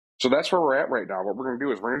 So that's where we're at right now. What we're going to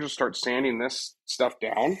do is we're going to just start sanding this stuff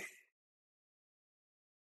down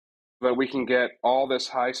so that we can get all this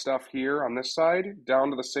high stuff here on this side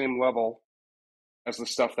down to the same level as the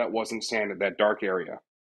stuff that wasn't sanded, that dark area.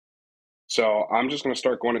 So I'm just going to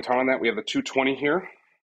start going to town on that. We have the 220 here. I'm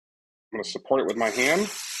going to support it with my hand.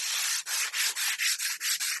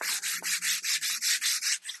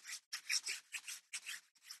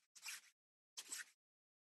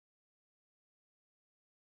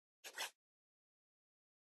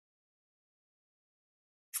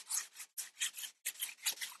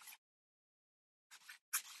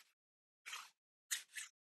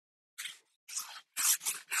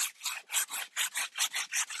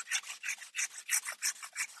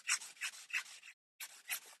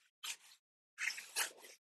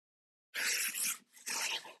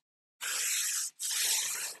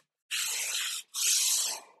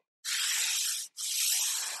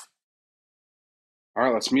 All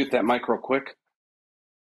right, let's mute that mic real quick.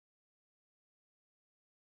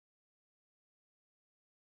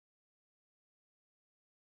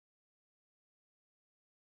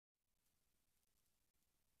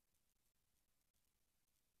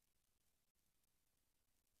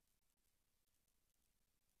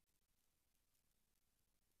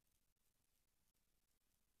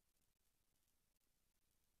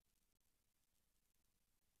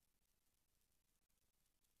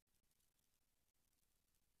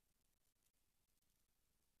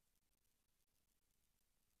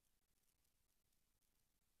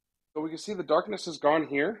 So we can see the darkness is gone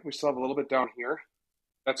here. We still have a little bit down here.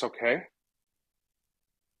 That's okay.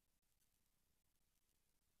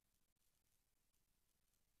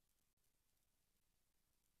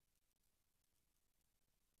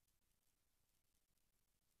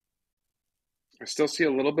 I still see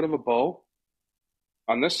a little bit of a bow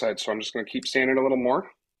on this side, so I'm just going to keep sanding a little more.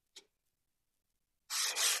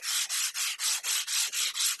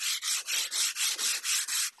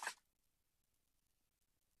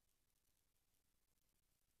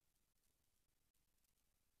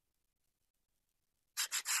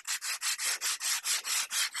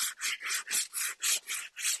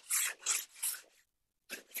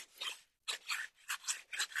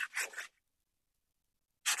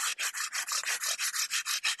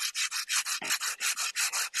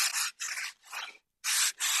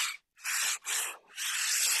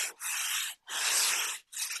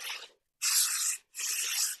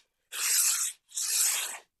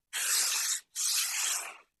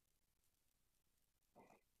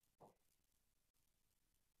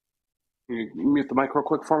 Can you mute the mic real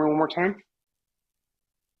quick for me one more time?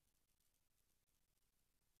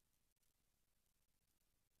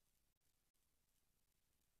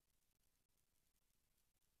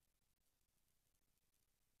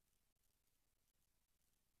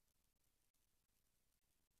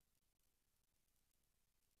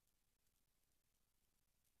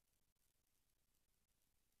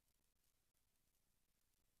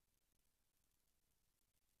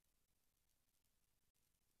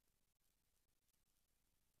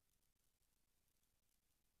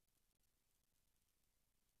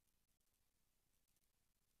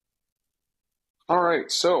 All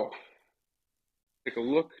right, so take a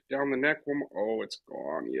look down the neck. Oh, it's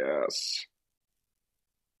gone. Yes.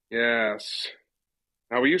 Yes.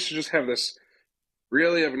 Now, we used to just have this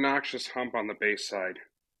really obnoxious hump on the base side.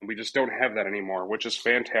 We just don't have that anymore, which is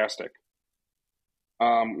fantastic.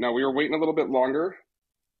 Now, we were waiting a little bit longer.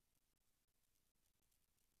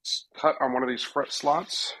 Cut on one of these fret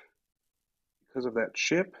slots because of that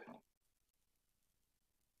chip.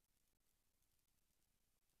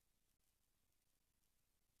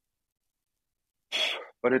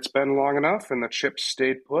 But it's been long enough and the chip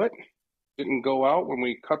stayed put. Didn't go out when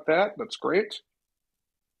we cut that. That's great.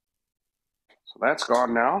 So that's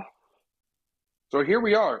gone now. So here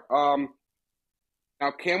we are.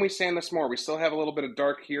 Now, can we sand this more? We still have a little bit of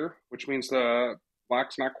dark here, which means the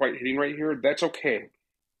black's not quite hitting right here. That's okay.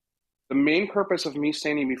 The main purpose of me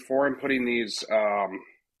sanding before I'm putting these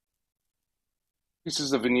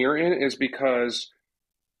pieces of veneer in is because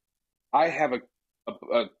I have a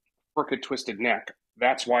crooked, twisted neck.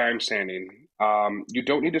 That's why I'm sanding. You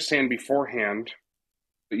don't need to sand beforehand,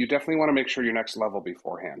 but you definitely want to make sure your neck's level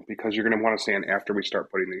beforehand because you're going to want to sand after we start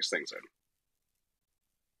putting these things in.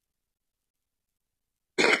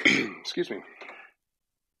 Excuse me.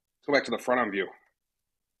 Let's go back to the front on view.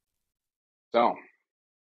 So,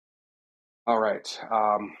 all right.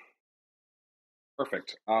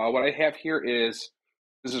 Perfect. What I have here is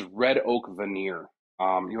this is red oak veneer.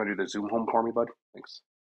 You want to do the zoom home for me, bud? Thanks.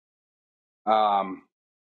 Um,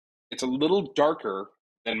 it's a little darker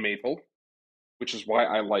than maple, which is why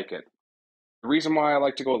I like it. The reason why I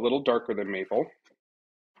like to go a little darker than maple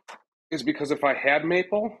is because if I had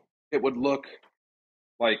maple, it would look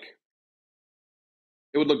like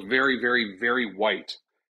it would look very, very, very white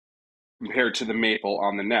compared to the maple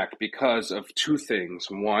on the neck because of two things.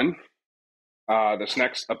 One, this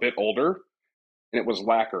neck's a bit older and it was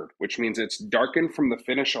lacquered, which means it's darkened from the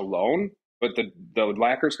finish alone, but the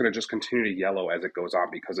lacquer is going to just continue to yellow as it goes on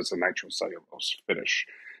because it's a nitrocellulose finish.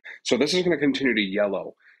 So this is going to continue to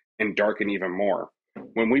yellow and darken even more.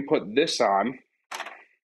 When we put this on,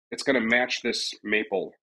 it's going to match this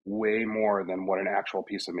maple way more than what an actual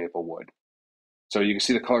piece of maple would. So you can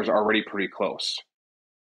see the colors are already pretty close,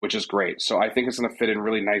 which is great. So I think it's going to fit in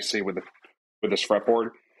really nicely with this fretboard.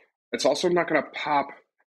 It's also not going to pop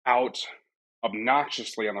out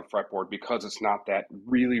obnoxiously on the fretboard because it's not that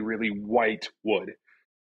really, really white wood,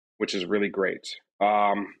 which is really great.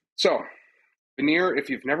 So veneer, if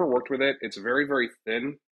you've never worked with it, it's a very, very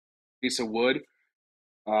thin piece of wood.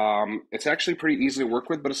 It's actually pretty easy to work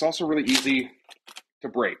with, but it's also really easy to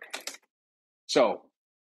break. So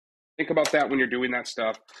think about that when you're doing that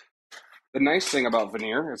stuff. The nice thing about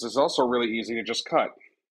veneer is it's also really easy to just cut.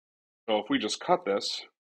 So if we just cut this,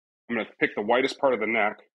 I'm going to pick the whitest part of the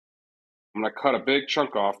neck. I'm going to cut a big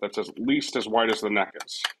chunk off that's at least as wide as the neck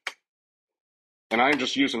is. And I'm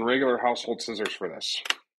just using regular household scissors for this.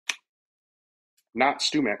 Not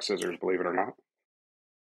Stumac scissors, believe it or not.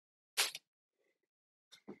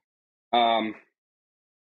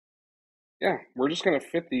 Yeah, we're just going to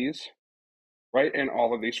fit these right in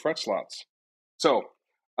all of these fret slots. So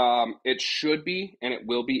it should be and it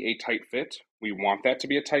will be a tight fit. We want that to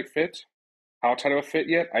be a tight fit. How tight of a fit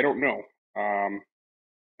yet? I don't know.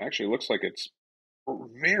 Actually, it looks like it's a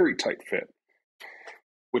very tight fit,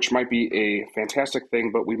 which might be a fantastic thing,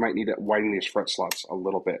 but we might need to widen these fret slots a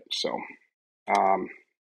little bit. So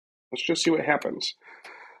let's just see what happens.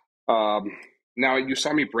 Now, you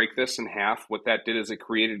saw me break this in half. What that did is it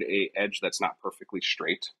created an edge that's not perfectly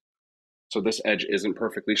straight. So this edge isn't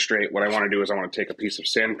perfectly straight. What I want to do is I want to take a piece of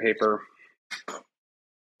sandpaper,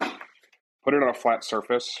 put it on a flat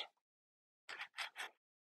surface,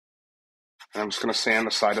 and I'm just going to sand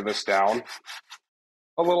the side of this down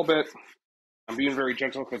a little bit. I'm being very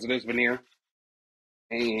gentle because it is veneer.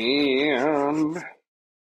 And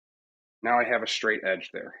now I have a straight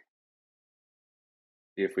edge there.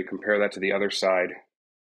 If we compare that to the other side,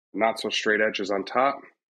 not so straight edges on top,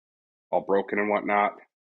 all broken and whatnot.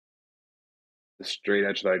 The straight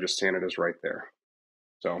edge that I just sanded is right there.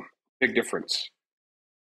 So big difference.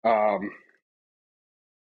 I'm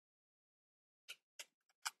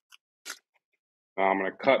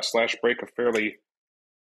going to cut slash break a fairly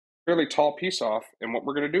tall piece off, and what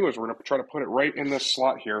we're going to do is we're going to try to put it right in this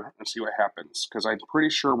slot here and see what happens, because I'm pretty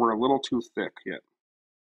sure we're a little too thick yet.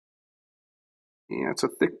 Yeah, it's a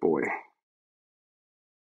thick boy.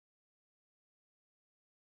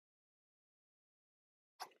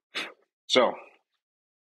 So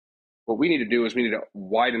what we need to do is we need to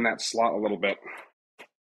widen that slot a little bit.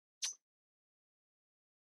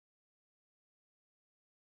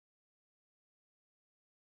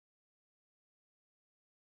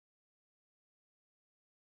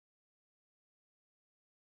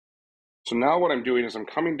 So now what I'm doing is I'm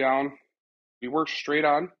coming down. We were straight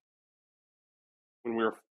on when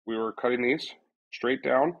we were cutting these, straight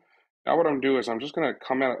down. Now what I'm doing is I'm just going to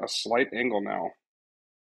come at a slight angle now.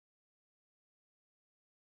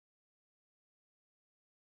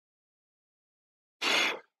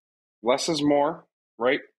 Less is more,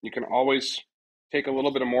 right? You can always take a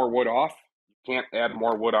little bit of more wood off. You can't add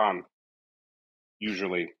more wood on,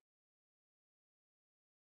 usually.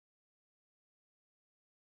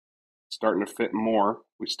 Starting to fit more.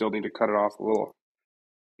 We still need to cut it off a little.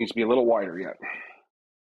 Needs to be a little wider yet.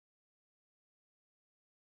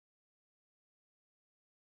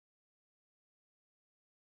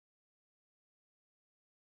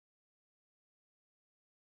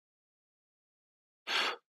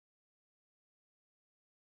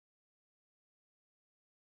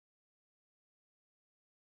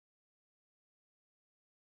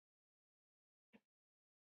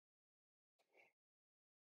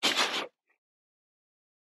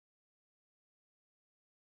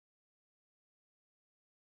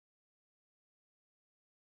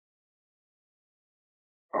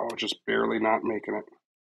 Oh, just barely not making it.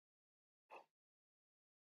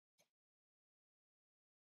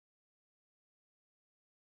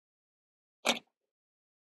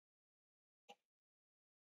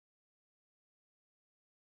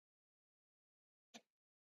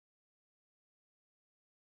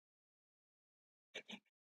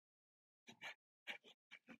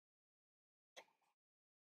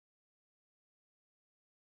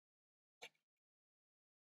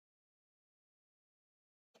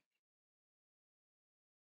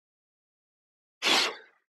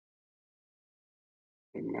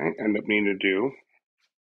 What I might end up needing to do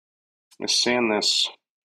is sand this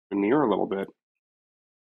veneer a little bit.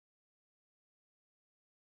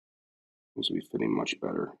 This will be fitting much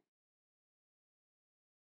better.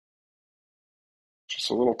 Just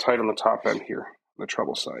a little tight on the top end here, the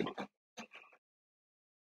treble side.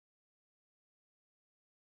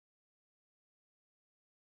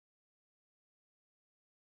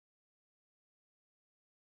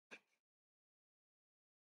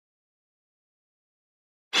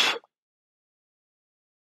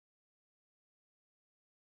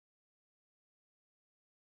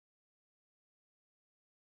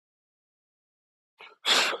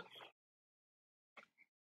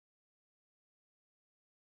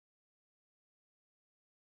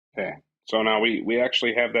 Okay, so now we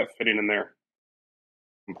actually have that fitting in there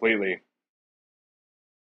completely.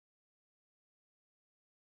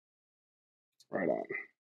 Right on.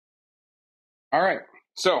 All right,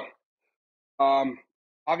 so um,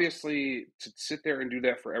 obviously to sit there and do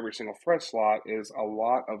that for every single fret slot is a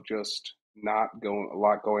lot of just not going a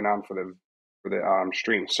lot going on for the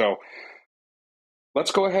stream. So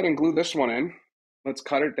let's go ahead and glue this one in. Let's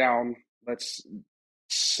cut it down. Let's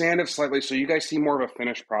sand it slightly so you guys see more of a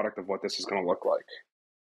finished product of what this is going to look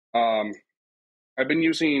like. Um, I've been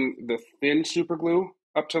using the thin super glue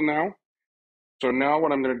up till now. So now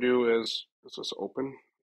what I'm going to do is this open?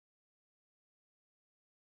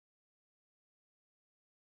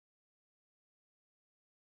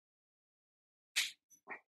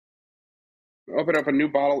 Open up a new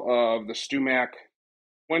bottle of the StewMac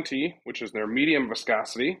 20, which is their medium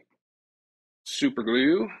viscosity super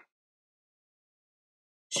glue.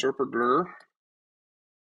 Super glue.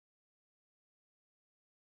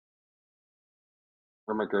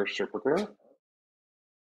 Vinegar super glue.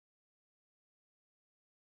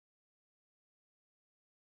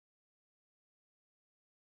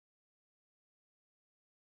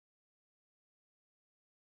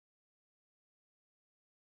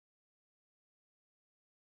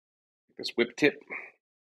 This whip tip.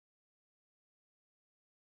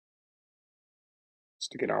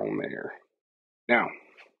 Stick it on there. Now,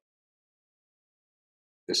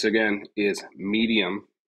 this again is medium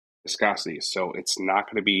viscosity, so it's not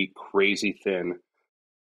going to be crazy thin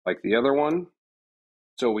like the other one.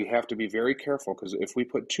 So we have to be very careful because if we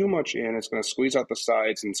put too much in, it's going to squeeze out the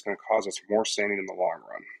sides and it's going to cause us more sanding in the long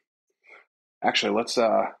run. Actually, let's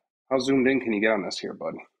how zoomed in can you get on this here,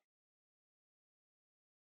 bud?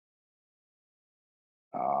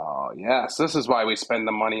 Oh, yes, this is why we spend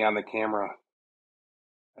the money on the camera.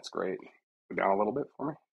 That's great. Go down a little bit for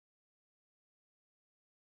me.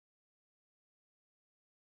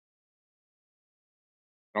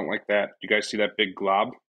 Don't like that. You guys see that big glob?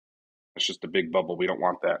 It's just a big bubble. We don't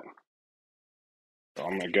want that. So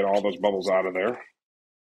I'm gonna get all those bubbles out of there.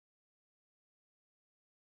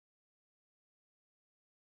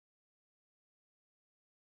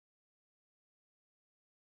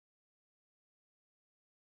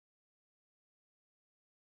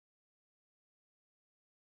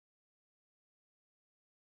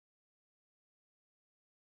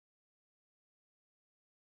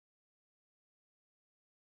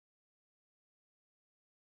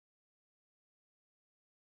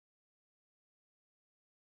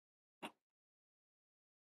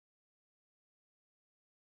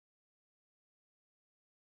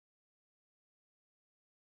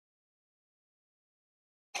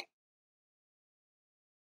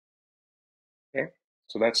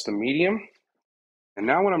 So that's the medium. And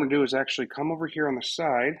now what I'm going to do is actually come over here on the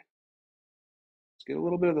side. Let's get a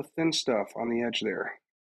little bit of the thin stuff on the edge there.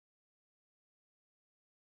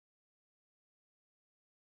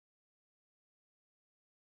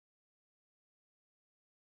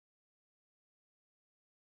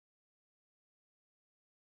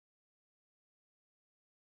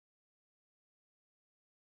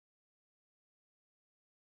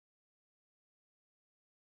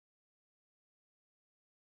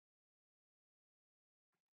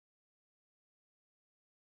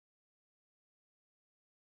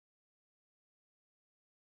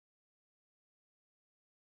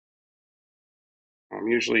 I'm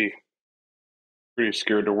usually pretty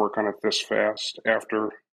scared to work on it this fast after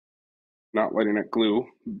not letting it glue,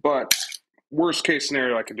 but worst case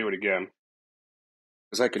scenario, I can do it again,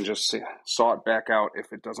 because I can just saw it back out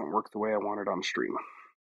if it doesn't work the way I want it on stream.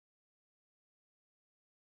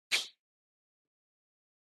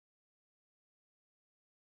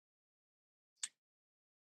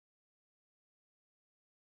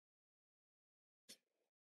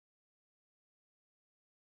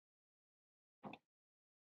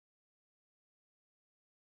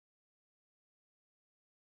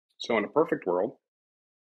 So in a perfect world,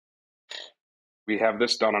 we have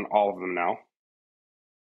this done on all of them now.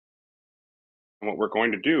 And what we're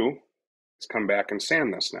going to do is come back and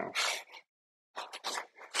sand this now.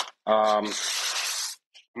 I'm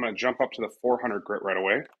going to jump up to the 400 grit right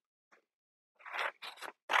away.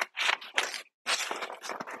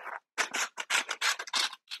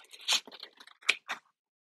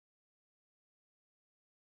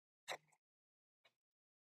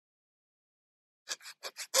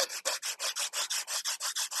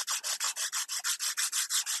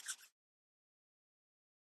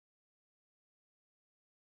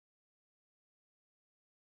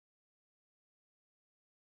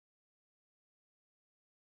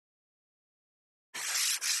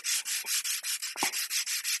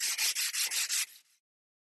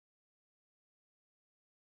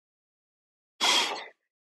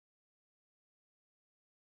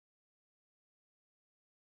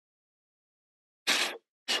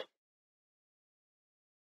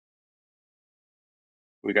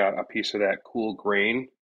 We got a piece of that cool grain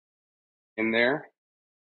in there,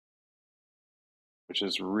 which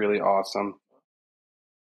is really awesome.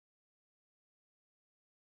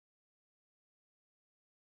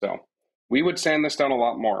 So we would sand this down a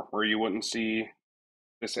lot more, where you wouldn't see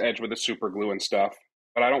this edge with the super glue and stuff.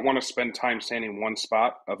 But I don't want to spend time sanding one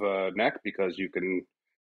spot of a neck, because you can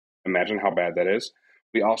imagine how bad that is.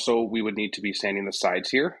 We would need to be sanding the sides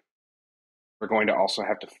here. We're going to also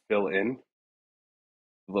have to fill in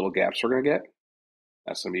the little gaps we're going to get.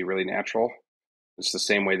 That's going to be really natural. It's the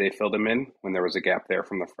same way they filled them in when there was a gap there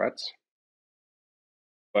from the frets.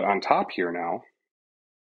 But on top here now,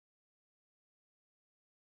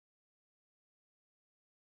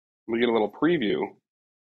 we get a little preview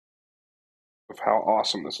of how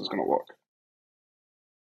awesome this is going to look.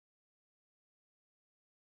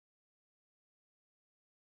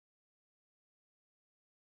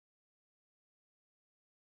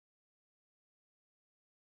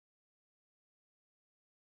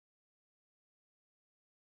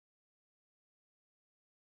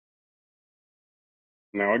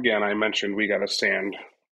 Now again, I mentioned we got to sand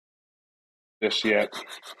this yet.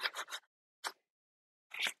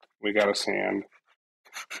 We got to sand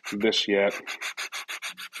this yet.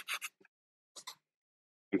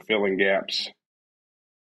 And fill in gaps.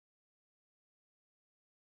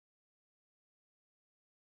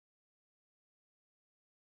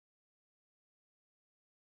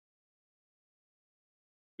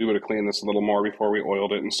 We would have cleaned this a little more before we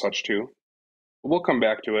oiled it and such too. But we'll come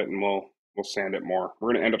back to it and we'll sand it more.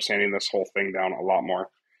 We're going to end up sanding this whole thing down a lot more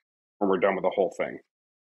when we're done with the whole thing.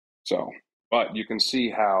 So, but you can see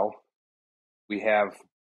how we have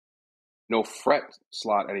no fret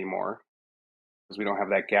slot anymore, because we don't have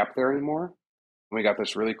that gap there anymore. And we got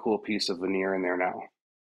this really cool piece of veneer in there now.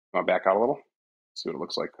 Want to back out a little? See what it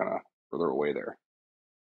looks like kind of further away there.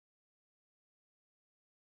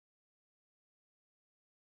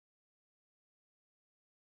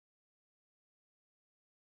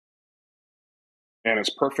 And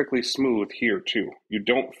it's perfectly smooth here too. You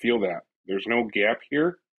don't feel that. There's no gap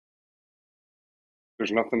here.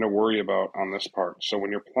 There's nothing to worry about on this part. So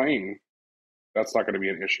when you're playing, that's not going to be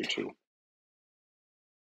an issue too.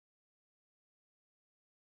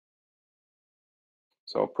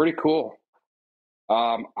 So pretty cool.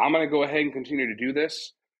 I'm going to go ahead and continue to do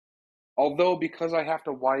this. Although, because I have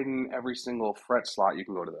to widen every single fret slot, you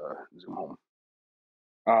can go to the Zoom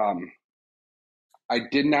home. I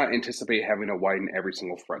did not anticipate having to widen every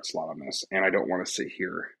single fret slot on this, and I don't want to sit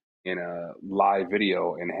here in a live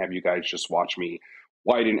video and have you guys just watch me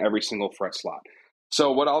widen every single fret slot.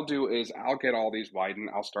 So what I'll do is I'll get all these widened.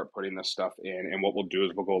 I'll start putting this stuff in, and what we'll do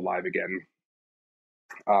is we'll go live again.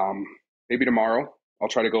 Maybe tomorrow I'll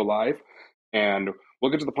try to go live, and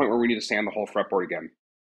we'll get to the point where we need to sand the whole fretboard again.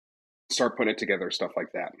 Start putting it together, stuff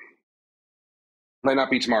like that. Might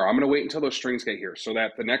not be tomorrow. I'm going to wait until those strings get here so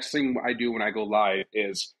that the next thing I do when I go live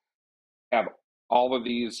is have all of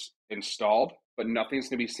these installed, but nothing's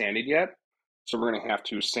going to be sanded yet. So we're going to have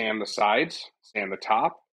to sand the sides, sand the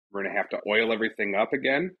top. We're going to have to oil everything up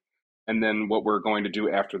again. And then what we're going to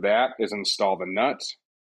do after that is install the nuts,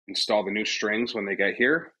 install the new strings when they get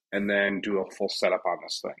here, and then do a full setup on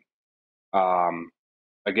this thing.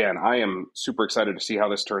 Again, I am super excited to see how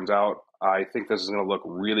this turns out. I think this is going to look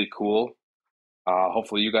really cool.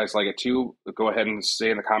 Hopefully you guys like it too. Go ahead and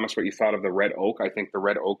say in the comments what you thought of the red oak. I think the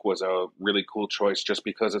red oak was a really cool choice just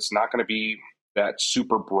because it's not going to be that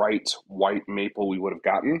super bright white maple we would have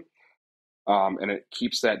gotten. And it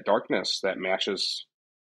keeps that darkness that matches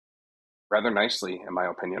rather nicely, in my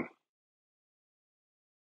opinion.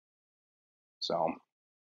 So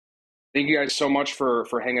thank you guys so much for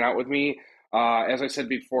hanging out with me. As I said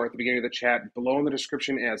before at the beginning of the chat, below in the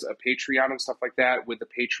description as a Patreon and stuff like that. With the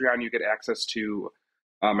Patreon, you get access to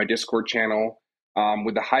my Discord channel.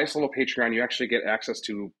 With the highest level Patreon, you actually get access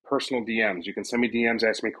to personal DMs. You can send me DMs,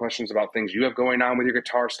 ask me questions about things you have going on with your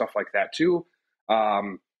guitar, stuff like that too.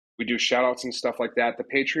 We do shout outs and stuff like that. The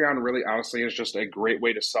Patreon really honestly is just a great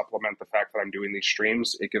way to supplement the fact that I'm doing these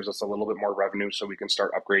streams. It gives us a little bit more revenue so we can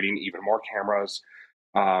start upgrading even more cameras,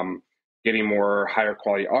 getting more higher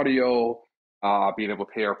quality audio, being able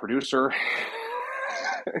to pay our producer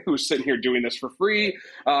who's sitting here doing this for free,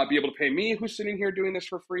 be able to pay me who's sitting here doing this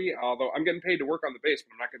for free, although I'm getting paid to work on the bass,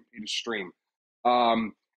 but I'm not getting paid to stream.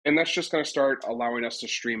 And that's just going to start allowing us to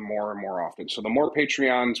stream more and more often. So the more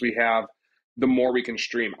Patreons we have, the more we can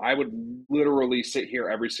stream. I would literally sit here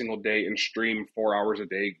every single day and stream 4 hours a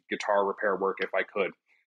day guitar repair work if I could.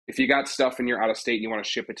 If you got stuff and you're out of state and you want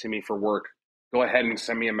to ship it to me for work, go ahead and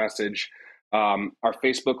send me a message. Our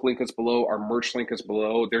Facebook link is below. Our merch link is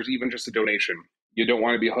below. There's even just a donation. You don't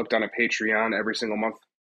want to be hooked on a Patreon every single month.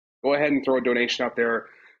 Go ahead and throw a donation out there.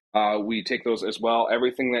 We take those as well.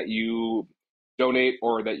 Everything that you donate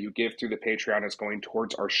or that you give through the Patreon is going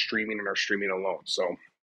towards our streaming and our streaming alone. So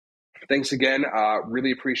thanks again.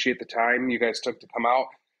 Really appreciate the time you guys took to come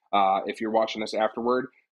out. If you're watching this afterward,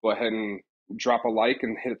 go ahead and drop a like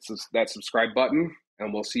and hit that subscribe button,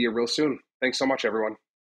 and we'll see you real soon. Thanks so much, everyone.